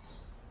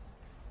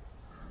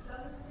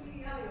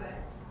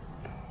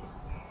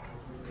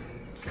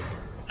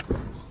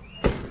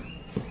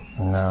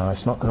 No,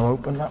 it's not going to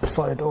open. That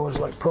fire door is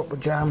like proper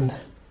jammed.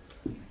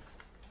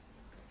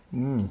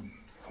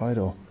 Fire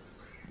door.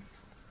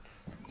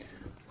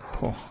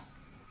 Oh,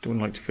 don't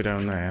like to go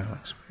down there.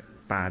 That's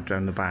bad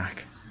down the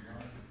back.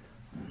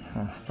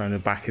 Around the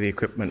back of the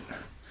equipment.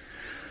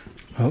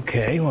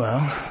 Okay, well,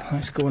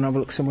 let's go and have a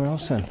look somewhere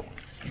else then.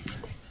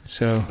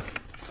 So,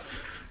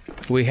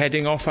 we're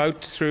heading off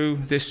out through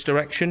this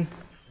direction.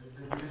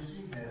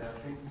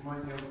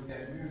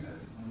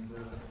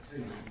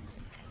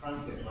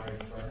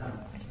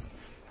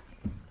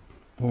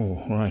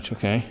 Oh, right,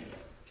 okay.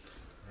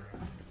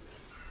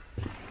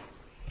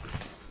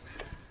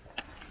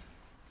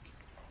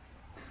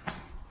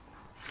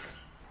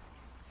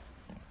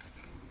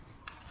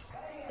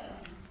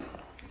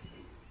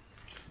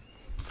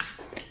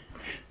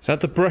 Is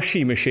that the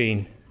brushy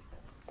machine?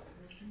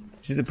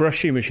 Is it the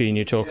brushy machine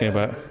you're talking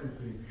about?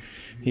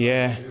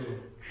 Yeah.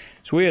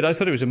 It's weird, I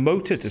thought it was a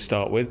motor to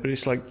start with, but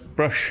it's like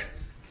brush.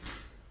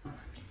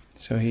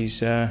 So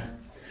he's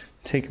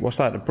what's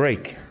that, a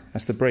brake?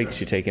 That's the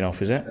brakes you're taking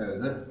off, is it?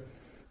 Is it?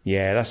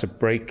 Yeah, that's a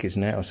brake,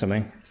 isn't it, or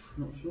something?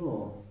 Not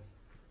sure.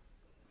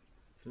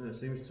 It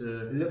seems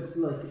to... It looks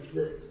like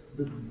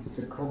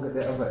the cog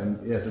bit of it,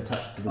 and yeah, it's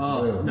attached to this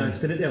wheel. Oh, no,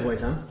 spin it the other way,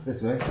 Sam.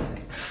 This way?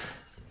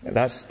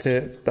 That's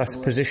to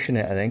position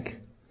it, I think.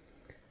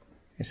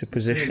 It's a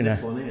positioner.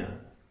 This one here.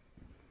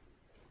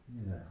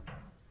 Yeah.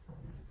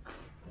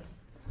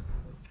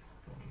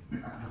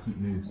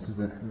 Nothing moves, does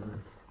it?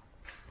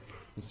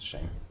 It's a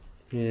shame.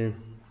 Yeah.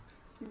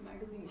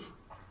 Magazine.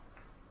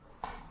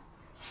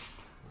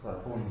 It's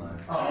like porn mode.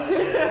 Oh,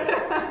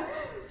 yeah.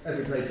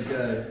 Every place you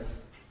go,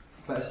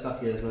 better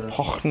stuck here as well.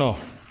 Pochno.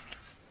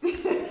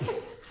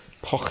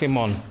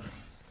 Pokémon.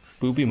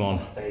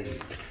 Boobymon.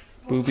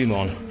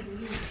 Boobymon.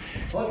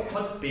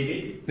 What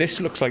baby? This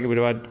looks like it would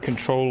have had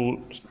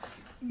control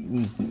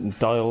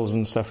dials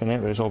and stuff in it,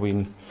 but it's all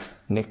been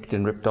nicked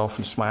and ripped off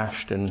and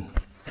smashed and...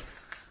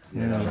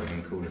 Yeah, that would have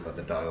been cool if had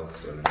the dials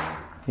still in there.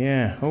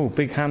 Yeah. Oh,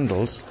 big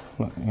handles.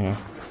 Look, you know.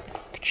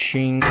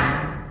 Ka-ching.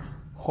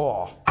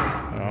 Oh.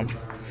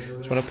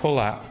 So when I pull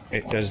that,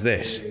 it does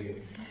this.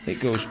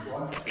 It goes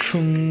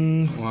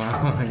chung.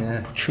 Wow,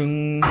 yeah.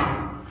 Chung.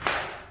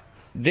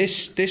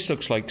 This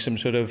looks like some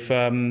sort of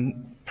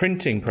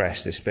printing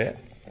press, this bit.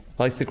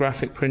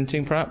 Lithographic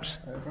printing, perhaps.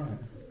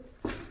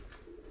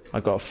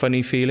 I've got a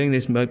funny feeling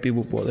this might be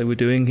what they were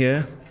doing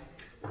here.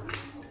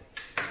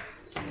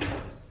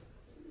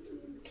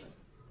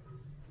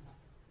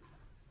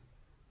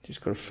 Just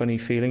got a funny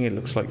feeling. It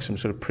looks like some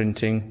sort of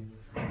printing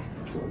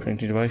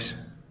device.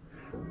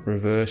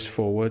 Reverse,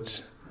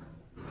 forwards,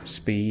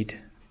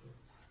 speed.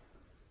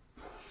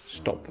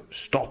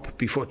 Stop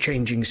before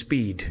changing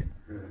speed.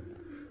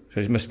 So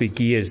it must be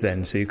gears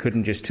then, so you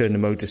couldn't just turn the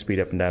motor speed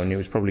up and down, it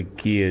was probably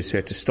gears, so you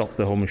had to stop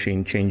the whole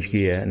machine, change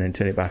gear, and then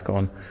turn it back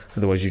on,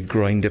 otherwise you'd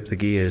grind up the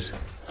gears.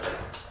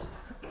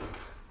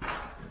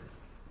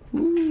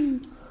 Ooh.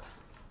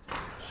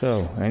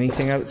 So,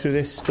 anything out through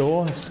this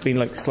door? It's been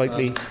like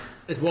slightly...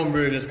 There's one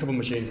room, there's a couple of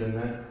machines in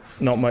there.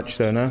 Not much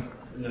though, no?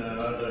 No, I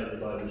don't know if they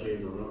buy the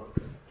machines or not.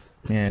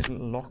 Yeah, there's a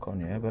little lock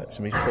on here, but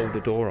somebody's pulled the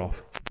door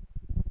off.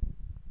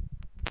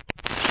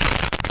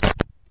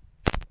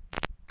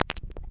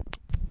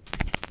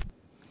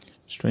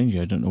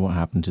 Strangely, I don't know what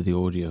happened to the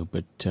audio,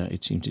 but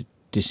it seemed to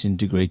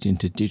disintegrate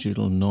into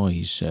digital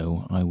noise,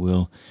 so I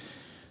will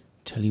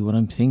tell you what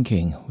I'm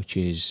thinking, which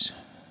is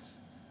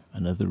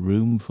another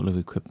room full of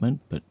equipment,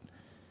 but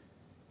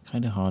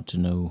kind of hard to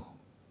know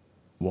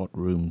what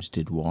rooms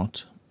did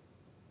what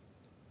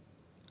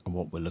and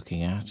what we're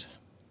looking at.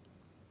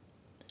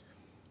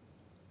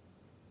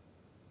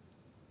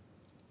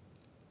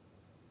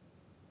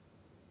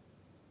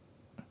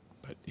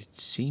 But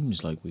it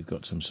seems like we've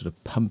got some sort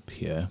of pump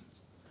here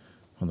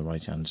on the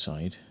right hand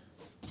side.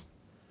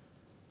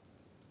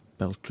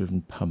 Belt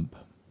driven pump.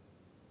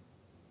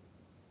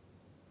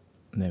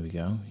 And there we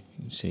go.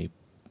 You can see.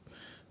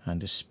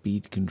 And a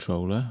speed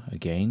controller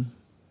again.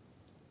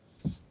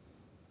 But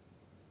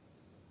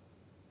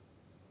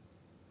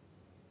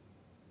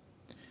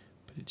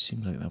it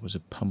seems like that was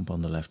a pump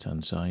on the left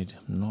hand side.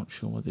 I'm not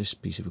sure what this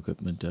piece of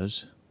equipment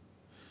does.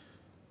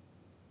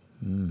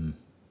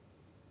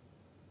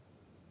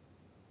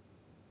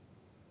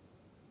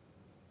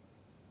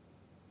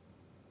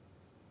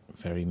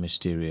 Very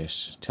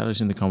mysterious. Tell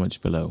us in the comments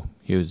below.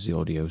 Here's the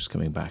audio's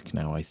coming back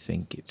now. I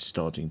think it's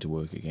starting to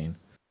work again.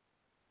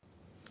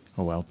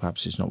 Oh well,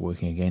 perhaps it's not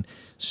working again.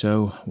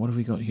 So, what have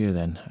we got here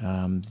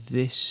then?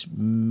 This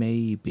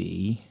may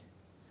be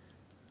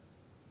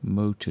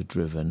motor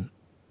driven,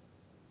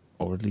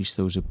 or at least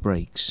those are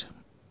brakes.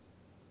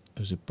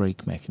 Those are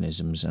brake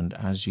mechanisms, and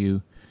as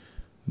you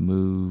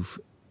move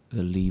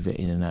the lever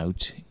in and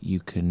out, you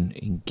can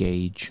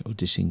engage or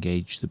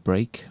disengage the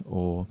brake,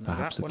 or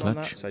perhaps the clutch.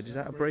 On that side, is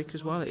that a brake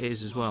as well? It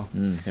is as well.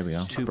 There we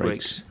are. Two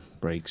brakes.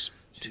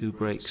 Two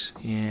brakes.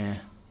 Yeah.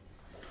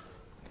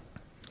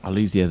 I'll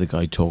leave the other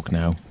guy talk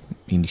now.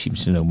 He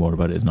seems to know more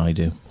about it than I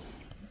do.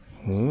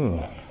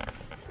 Ooh.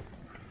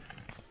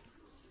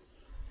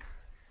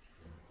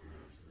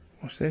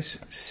 What's this?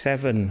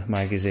 7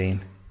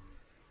 magazine.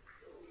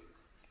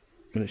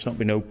 But it's not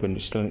been opened,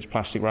 it's still in its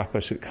plastic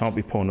wrapper, so it can't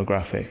be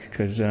pornographic,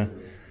 because I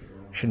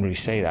shouldn't really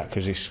say that,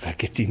 because I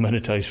get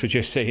demonetised for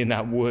just saying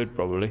that word,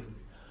 probably.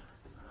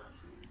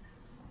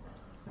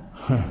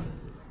 Huh.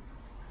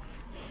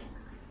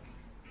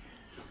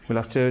 We'll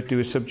have to do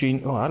a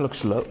subgene. Oh, that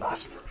looks low.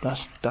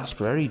 That's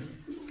very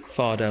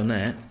far down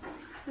there.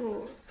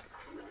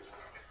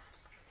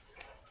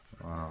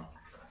 Wow.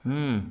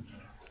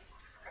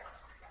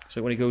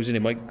 So when he goes in,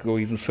 it might go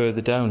even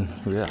further down.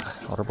 Ugh,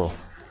 horrible.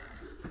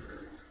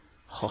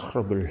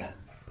 Horrible.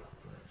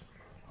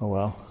 Oh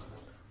well.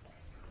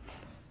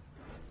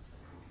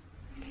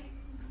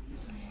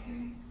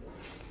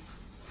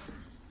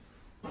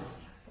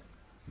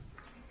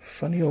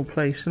 Funny old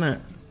place, isn't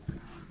it?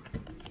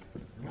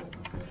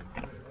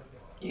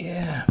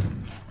 Yeah.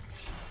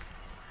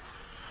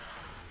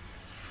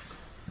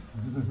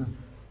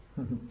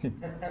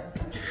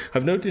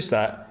 I've noticed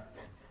that.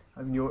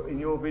 In your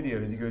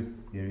videos, he goes,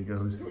 here he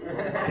goes,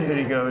 here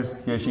he goes,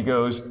 here she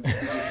goes.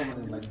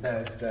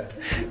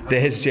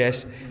 There's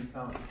Jess.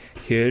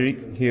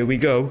 Here we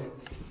go.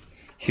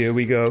 Here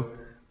we go.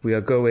 We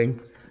are going.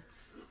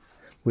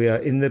 We are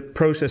in the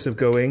process of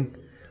going.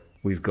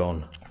 We've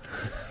gone.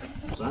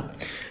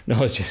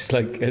 No, it's just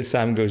like as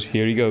Sam goes,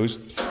 here he goes.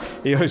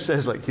 He always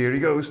says, like, here he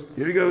goes,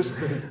 here he goes.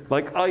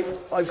 Like,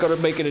 I've got to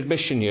make an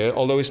admission here,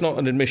 although it's not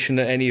an admission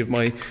that any of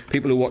my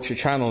people who watch the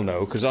channel know,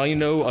 because I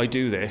know I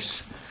do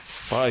this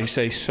But I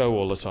say so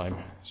all the time.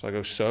 So I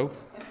go so.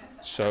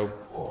 So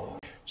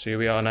here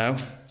we are now.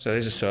 So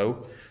there's a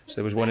so. So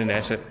there was one in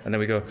there. So, and then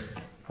we go,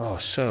 oh,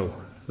 so.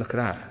 Look at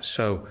that.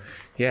 So.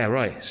 Yeah,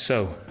 right.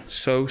 So.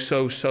 So. I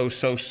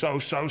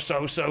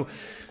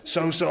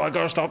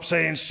gotta stop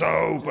saying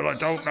so, but I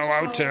don't know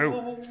how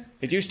to.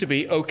 It used to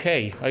be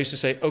okay. I used to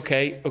say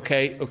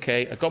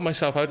okay. I got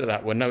myself out of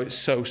that one. Now it's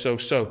so.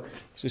 So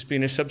it's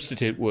been a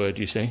substitute word,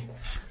 you see.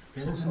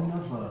 There's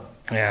another.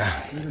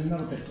 Yeah. There's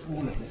another bit to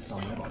all of this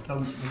on there, but I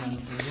don't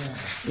remember where.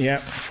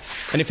 Yeah.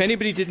 And if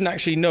anybody didn't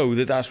actually know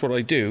that that's what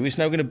I do, it's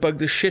now going to bug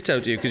the shit out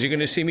of you because you're going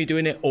to see me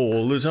doing it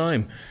all the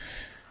time.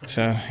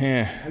 So,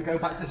 yeah. And go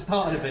back to the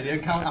start of the video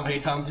and count how many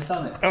times you've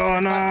done it. Oh,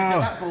 no. Back to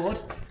that board.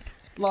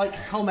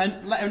 Like,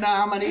 comment, let them know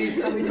how many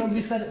times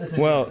you said it.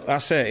 Well,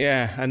 that's it,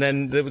 yeah. And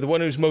then the one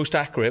who's most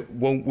accurate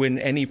won't win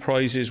any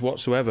prizes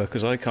whatsoever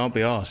because I can't be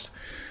arsed.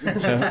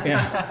 So,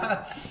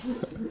 yeah.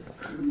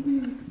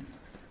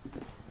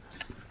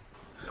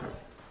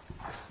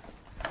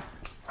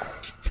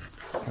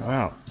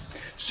 Wow.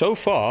 So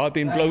far,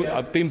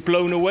 I've been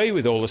blown away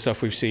with all the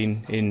stuff we've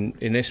seen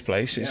in this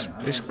place.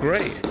 It's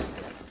great.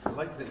 I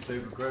like that it's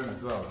overgrown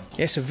as well.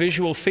 Yes, a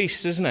visual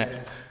feast, isn't it?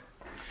 Yeah.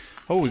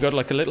 Oh, we got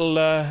like a little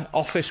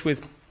office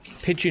with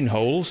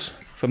pigeonholes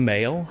for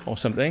mail or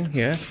something.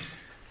 Yeah.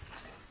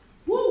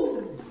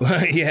 Woo!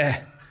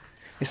 Yeah.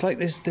 It's like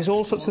there's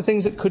all sorts of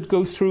things that could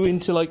go through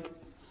into like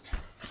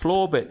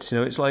floor bits. You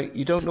know, it's like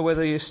you don't know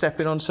whether you're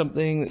stepping on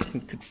something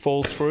that could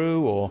fall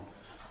through or.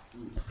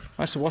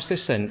 What's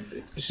this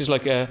then? This is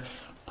like a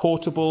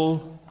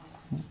portable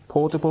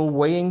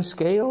weighing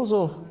scales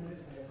or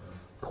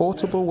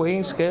portable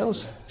weighing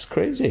scales. It's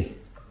crazy.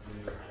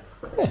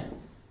 Yeah.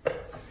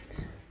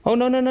 Oh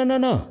no!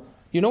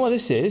 You know what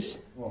this is?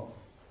 What?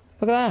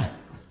 Look at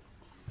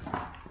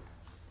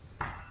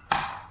that.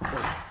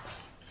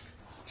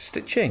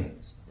 Stitching.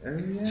 Oh,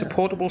 yeah. It's a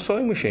portable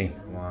sewing machine.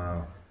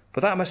 Wow.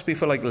 But that must be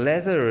for like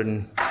leather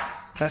and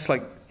that's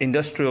like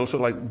industrial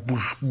sort of like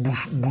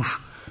boosh.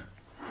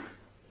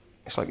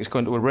 It's like it's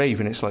going to a rave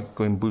and it's like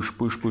going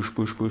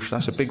boosh.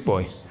 That's a big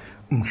boy.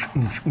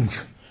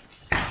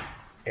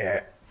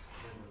 Yeah.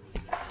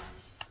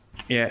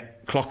 Yeah,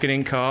 clocking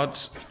in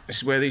cards. This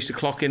is where they used to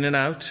clock in and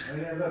out. Oh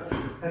yeah, look,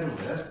 there's a pedal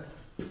there.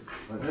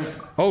 Like this.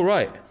 Oh,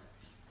 right.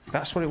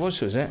 That's what it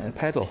was it? A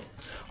pedal.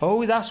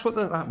 Oh, that's what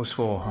that was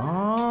for.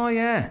 Oh,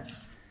 yeah.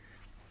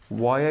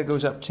 Wire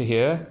goes up to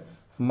here.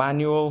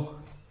 Manual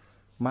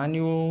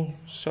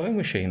sewing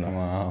machine. Like.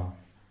 Wow.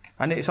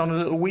 And it's on a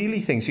little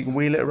wheelie thing, so you can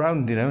wheel it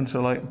around, you know, and so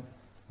like...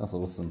 That's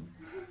awesome.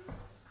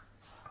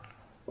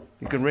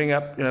 You can ring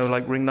up, you know,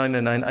 like ring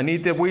 999. I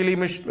need the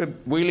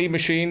wheelie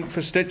machine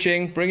for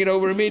stitching. Bring it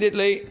over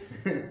immediately.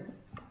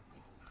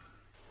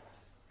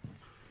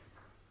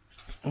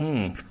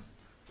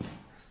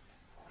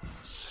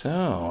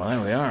 So,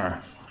 there we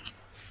are.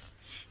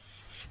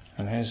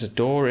 And there's a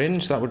door in,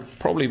 so that would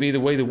probably be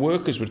the way the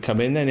workers would come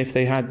in then if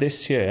they had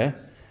this here.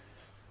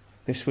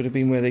 This would have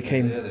been where they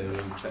came. Yeah, they were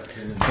all checked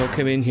in. They'll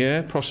come in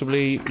here,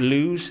 possibly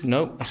loos.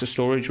 No, that's a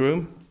storage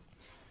room.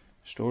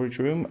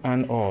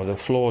 And the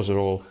floors are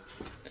all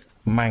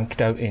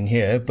manked out in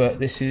here, but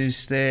this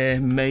is their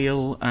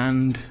mail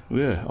and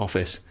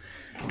office.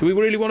 Do we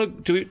really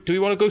want to do we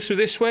want to go through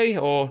this way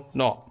or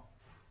not?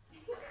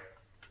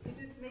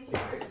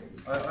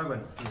 I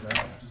went through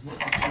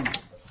that.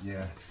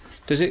 Yeah.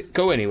 Does it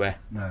go anywhere?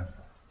 No.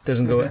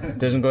 Doesn't go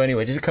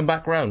anywhere. Does it come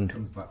back round?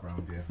 Comes back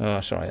round, yeah. Oh,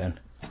 that's all right then.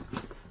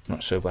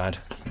 Not so bad.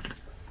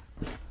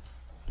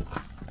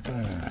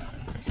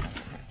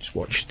 Just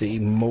watch the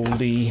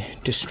mouldy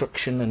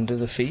destruction under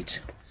the feet.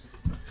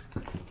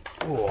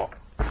 Oh,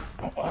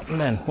 what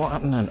happened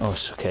then? Oh,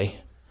 it's okay.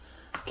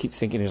 I keep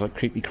thinking it's like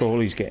creepy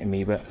crawlies getting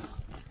me, but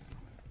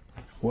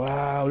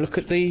wow! Look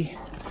at it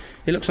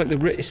looks like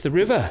it's the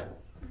river.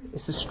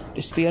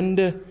 It's the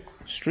under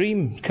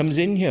stream comes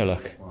in here.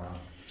 Look,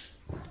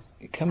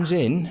 it comes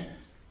in.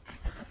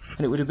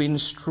 And it would have been a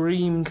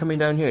stream coming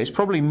down here. It's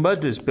probably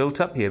mud has built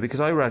up here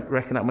because I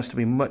reckon that must have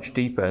been much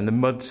deeper and the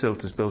mud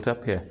silt has built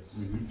up here.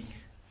 Mm-hmm.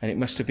 And it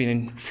must have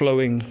been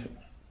flowing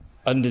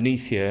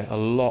underneath here a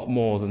lot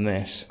more than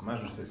this.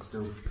 Imagine if it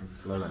still was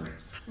flowing.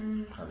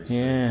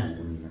 Yeah.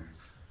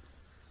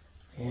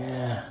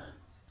 Yeah.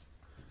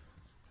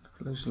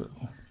 Look at those little...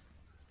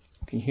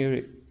 You can hear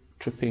it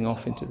dripping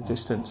off into the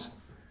distance.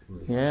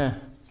 Yeah.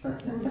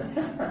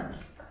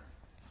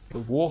 We're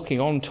walking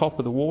on top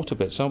of the water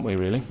bits, aren't we,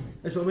 really?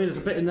 That's what I mean, there's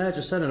a bit in there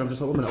just then, and I'm just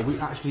like, wait a minute, are we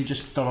actually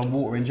just done on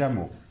water in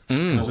general?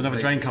 There's another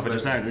drain cover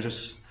just there, we're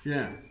just,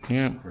 yeah.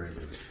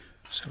 Crazy.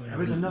 So we have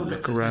a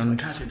look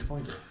around. I can't seem to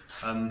find it.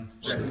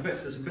 There's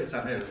some bits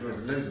out here,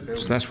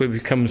 So that's where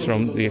we've come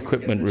from, the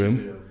equipment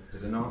room.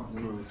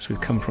 So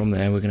we've come from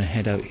there, we're going to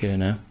head out here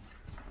now.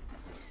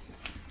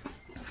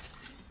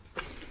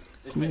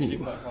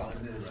 And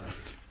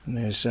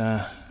there's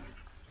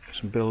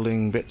some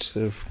building bits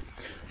that have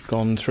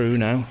gone through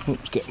now.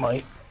 Oops, get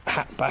my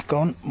hat back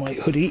on, my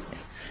hoodie.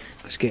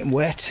 It's getting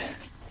wet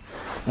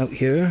out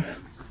here.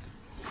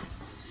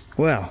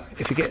 Well,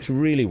 if it gets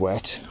really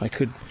wet, I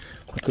could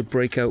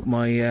break out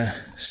my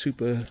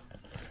super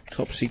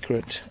top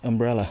secret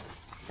umbrella.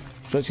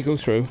 So let's go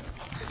through,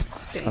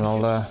 and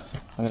I'm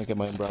going to get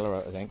my umbrella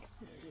out, I think.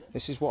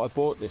 This is what I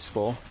bought this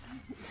for.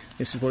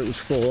 This is what it was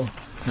for,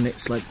 and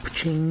it's like,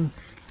 ching,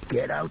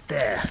 get out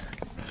there.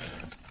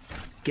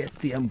 Get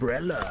the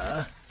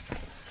umbrella.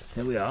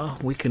 There we are.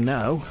 We can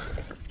now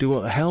do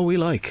what the hell we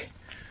like.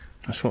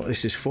 That's what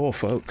this is for,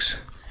 folks.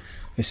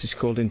 This is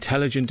called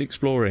intelligent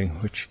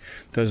exploring, which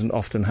doesn't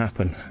often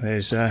happen.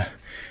 There's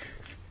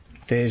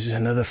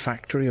another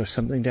factory or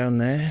something down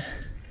there.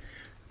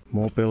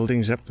 More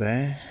buildings up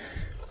there.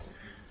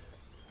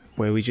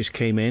 Where we just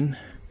came in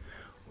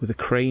with a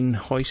crane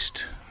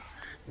hoist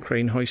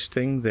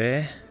thing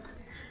there.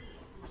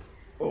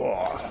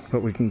 Oh,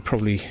 but we can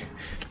probably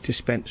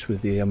dispense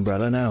with the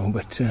umbrella now,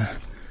 but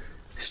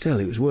still,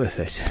 it was worth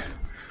it.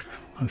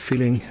 I'm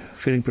feeling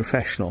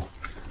professional.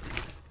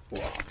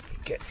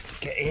 Get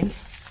in.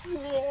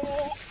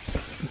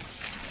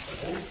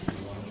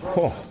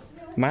 Oh,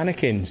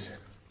 mannequins.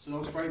 It's an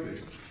old spray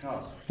booth.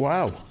 Cars.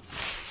 Wow.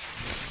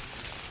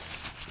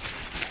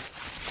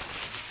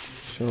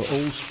 So,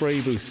 old spray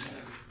booth.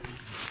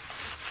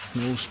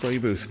 An old spray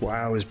booth.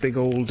 Wow, there's big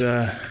old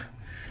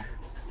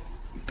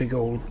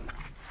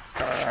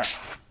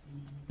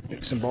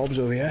bits and bobs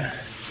over here.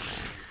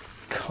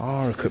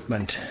 Car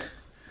equipment.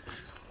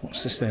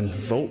 What's this then?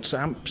 Volts,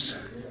 amps.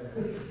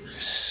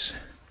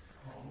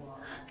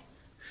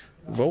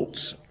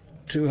 Volts,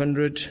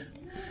 200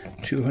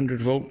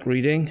 volt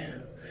reading.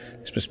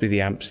 This must be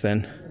the amps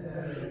then.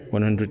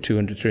 100,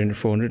 200, 300,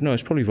 400. No,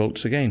 it's probably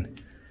volts again.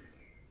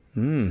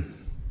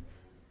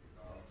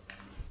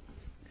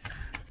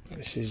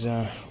 This is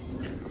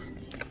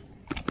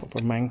proper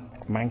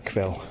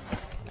Mankville.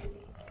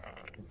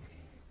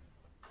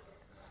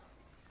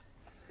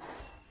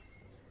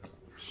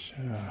 So,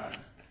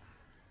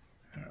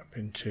 up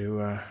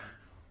into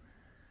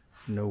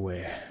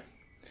nowhere.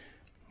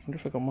 I wonder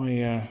if I got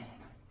my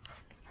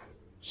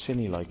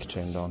cine light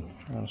turned on.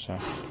 Hang on a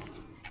sec.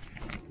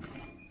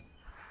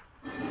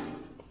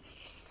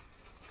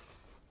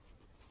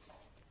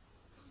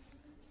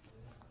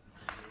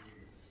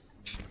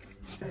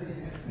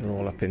 They're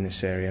all up in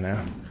this area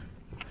now.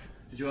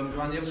 Did you go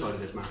around the other side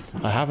of this, Matt?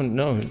 I haven't,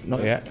 no,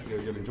 not yet.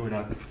 You'll enjoy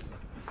that.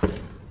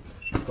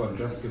 Go on,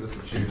 just give us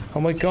a tune.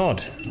 Oh my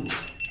god,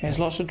 there's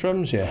lots of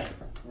drums here.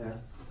 Yeah.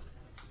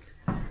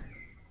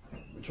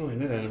 We're trying,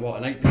 there's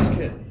what, an 8-piece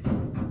kit?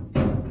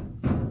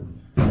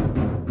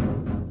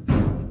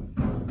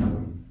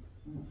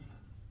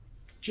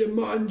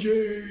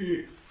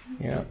 Jumanji!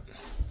 Yeah.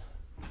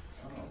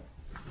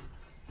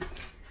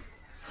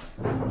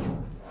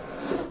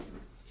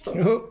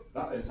 Oh,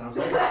 That didn't sound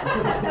so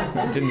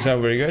good. didn't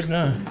sound very good,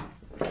 no.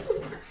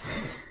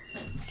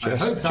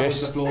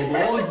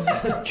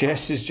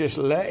 Jess is just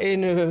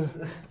letting her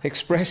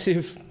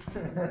expressive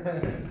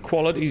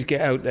qualities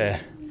get out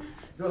there.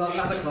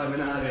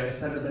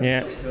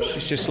 Yeah,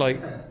 she's just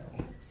like,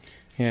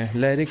 yeah,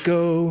 let it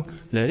go,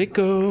 let it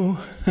go.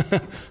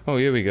 Oh,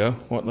 here we go.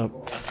 What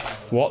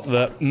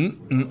the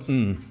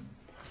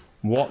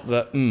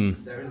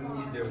There is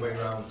an easier way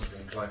around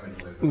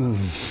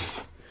climbing.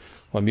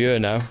 I'm here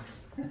now.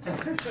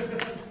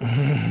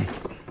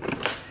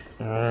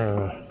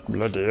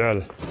 Bloody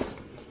hell.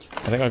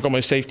 I think I've got my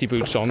safety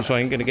boots on, so I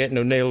ain't going to get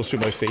no nails through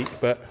my feet,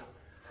 but...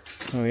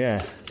 Oh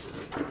yeah.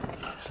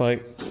 It's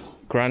like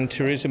Gran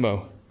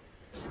Turismo.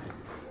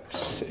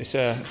 It's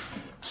a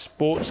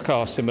sports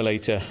car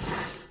simulator.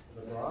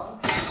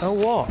 Oh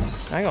what?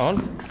 Hang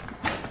on.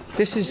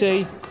 This is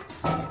a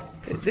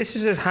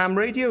ham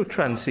radio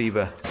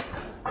transceiver.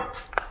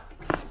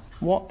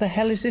 What the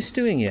hell is this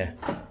doing here?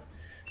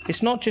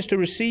 It's not just a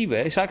receiver,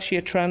 it's actually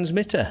a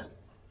transmitter.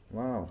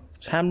 Wow.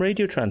 It's a ham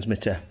radio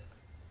transmitter.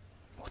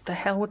 What the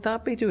hell would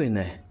that be doing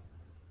there?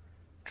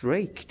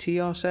 Drake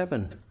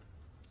TR7.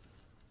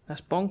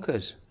 That's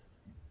bonkers.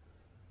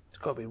 It's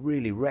got to be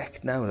really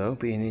wrecked now though,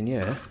 being in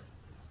here.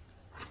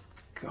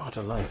 God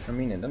alive. I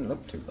mean, it doesn't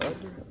look too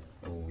bad, does it?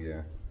 Oh,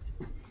 yeah.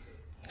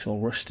 It's all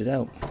rusted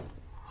out.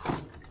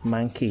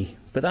 Manky.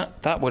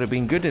 But that would have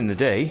been good in the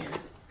day.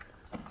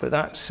 But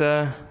that's,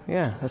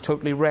 yeah, a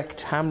totally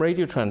wrecked ham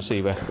radio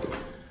transceiver.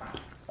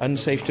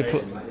 Unsafe to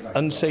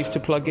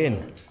plug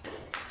in.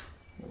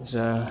 There's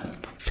a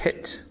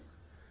pit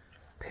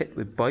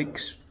with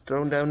bikes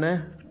thrown down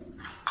there.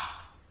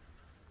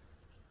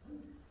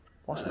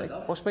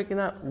 What's making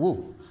that?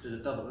 Woo.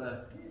 There's a dove up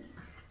there.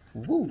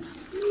 Woo.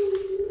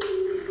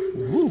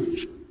 Woo.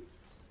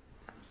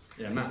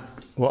 Yeah, Matt.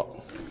 What?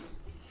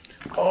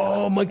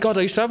 Oh my god,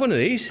 I used to have one of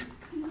these.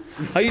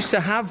 I used to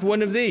have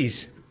one of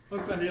these.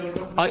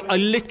 I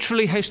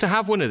literally used to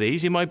have one of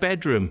these in my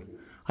bedroom.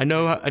 I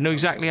know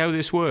exactly how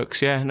this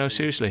works. Yeah, no,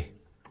 seriously.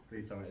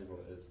 Please tell me what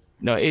it is.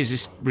 No, it is.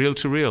 It's reel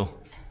to reel.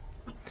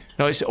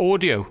 No, it's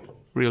audio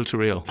reel to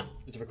reel.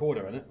 It's a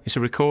recorder, isn't it? It's a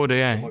recorder,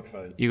 yeah.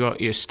 Microphone. You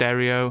got your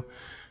stereo,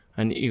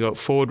 and you got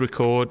forward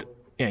record.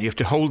 Yeah, you have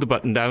to hold the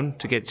button down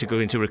to get it to go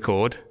into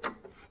record.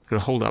 You've got to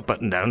hold that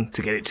button down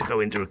to get it to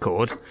go into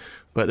record.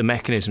 But the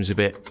mechanism's a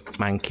bit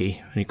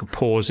manky, and you can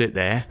pause it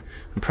there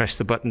and press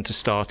the button to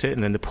start it,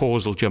 and then the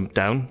pause will jump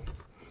down.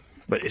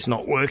 but it's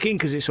not working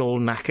because it's all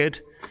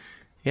knackered.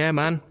 Yeah,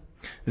 man.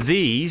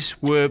 These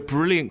were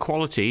brilliant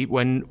quality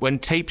when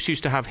tapes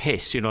used to have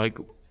hiss, you know, like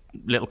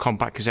little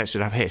compact cassettes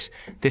would have hiss.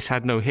 This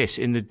had no hiss.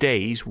 In the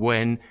days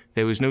when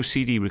there was no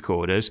CD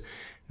recorders,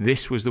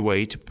 this was the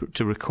way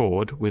to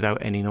record without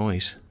any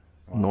noise.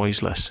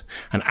 Noiseless.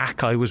 And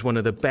Akai was one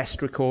of the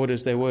best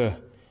recorders there were.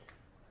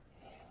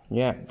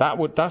 Yeah,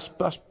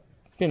 that's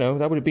you know,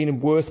 that would have been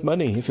worth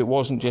money if it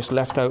wasn't just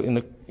left out in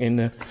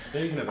the.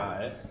 Thinking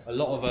about it, a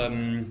lot of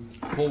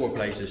poorer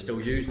places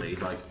still use these,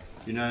 like,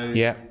 you know,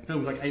 Yeah.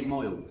 films like 8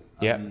 Mile.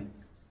 Yeah.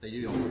 They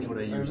use, I'm pretty sure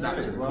they use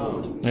that to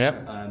record.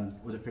 Yeah.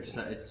 Was it 50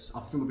 Cent? I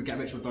think we get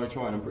Mitchell Die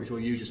Trying, I'm pretty sure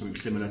he uses something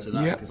similar to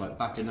that. Yeah. Because like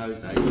back in those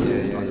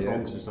days, like the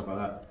Bronx and stuff like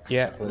that.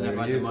 Yeah. They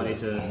never had the money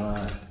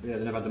to. They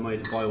never had the money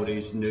to buy all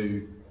these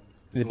new.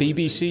 The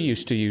BBC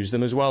used to use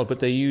them as well, but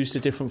they used a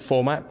different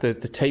format. The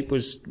tape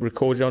was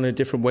recorded on a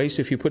different way.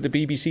 So if you put the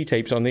BBC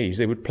tapes on these,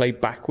 they would play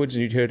backwards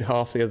and you'd heard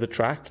half the other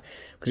track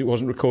because it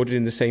wasn't recorded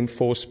in the same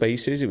 4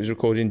 spaces. It was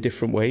recorded in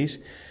different ways.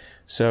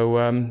 So,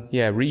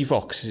 yeah,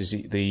 Revox is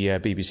the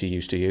BBC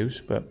used to use,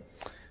 but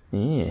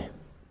yeah.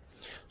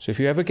 So if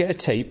you ever get a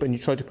tape and you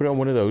try to put it on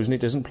one of those and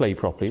it doesn't play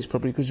properly, it's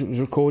probably because it was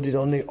recorded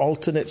on the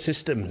alternate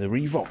system, the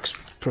Revox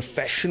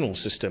professional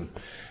system.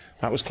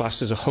 That was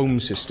classed as a home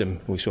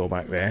system we saw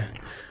back there.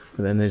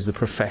 But then there's the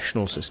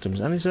professional systems.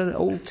 And there's an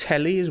old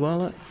telly as well,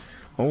 that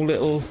old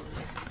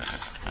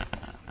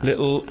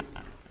little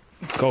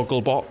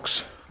goggle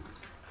box.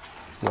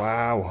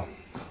 Wow.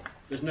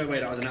 There's no way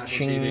that was an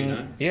actual TV,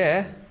 no?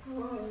 Yeah.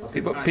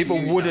 People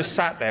use would that. have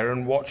sat there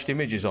and watched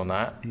images on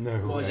that.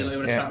 What is it, like, you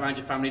would have sat around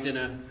your family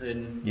dinner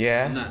and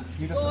that?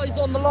 Guys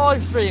on the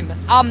live stream,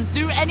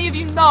 do any of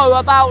you know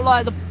about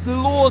like the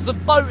laws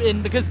of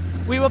boating? Because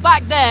we were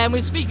back there and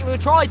we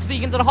tried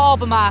speaking to the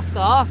harbour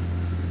master,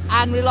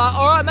 and we were like,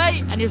 all right,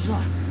 mate, and he was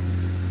like,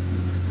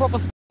 proper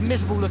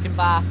miserable looking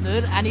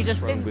bastard, and he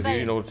just didn't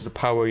say. In order to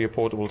power your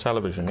portable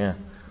television, yeah,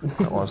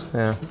 that was,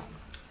 yeah.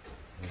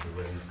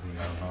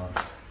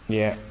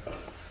 Yeah.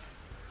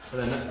 But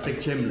then that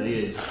big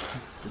chimney is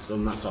just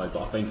on that side,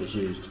 but I think it's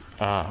used.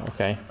 Ah,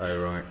 okay. Oh,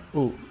 right.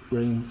 Oh,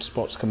 rain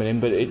spots coming in,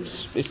 but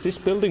it's this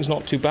building's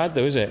not too bad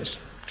though, is it? It's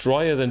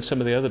drier than some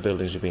of the other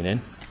buildings we've been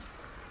in.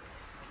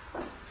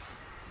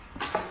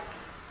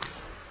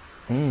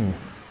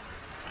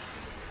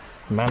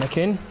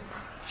 Mannequin,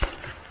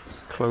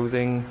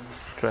 clothing,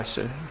 dress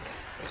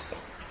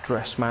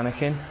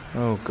mannequin.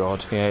 Oh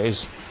God, yeah, it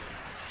is.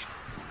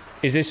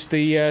 Is this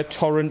the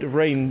torrent of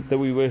rain that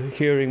we were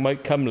hearing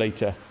might come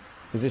later?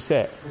 Is this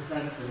it?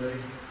 Potentially.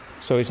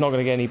 So it's not going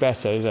to get any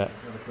better, is it?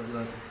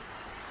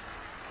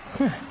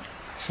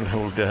 It's an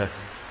old.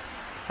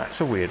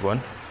 That's a weird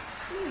one.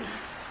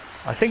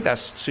 I think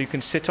that's so you can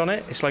sit on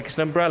it. It's like it's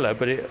an umbrella,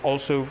 but it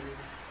also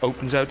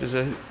opens out as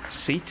a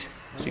seat,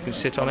 so you can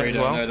sit on it as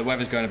well. No, the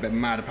weather's going a bit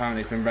mad.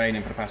 Apparently, it's been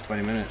raining for the past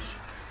 20 minutes.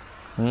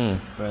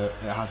 But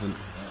it hasn't.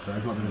 So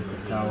it's not been a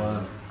good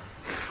shower.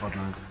 God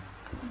knows.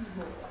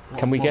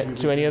 Can we get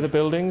to any other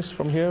buildings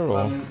from here,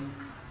 or?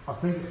 I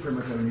think it's pretty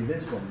much only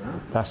this one now.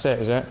 That's it,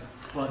 is it?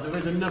 But there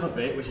is another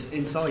bit which is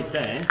inside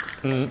there.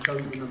 I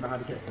don't remember how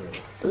to get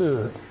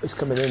to it. It's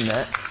coming in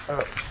there.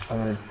 I'm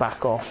going to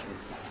back off.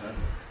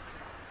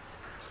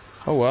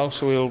 Oh well,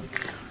 so we'll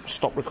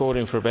stop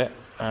recording for a bit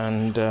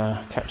and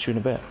catch you in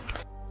a bit.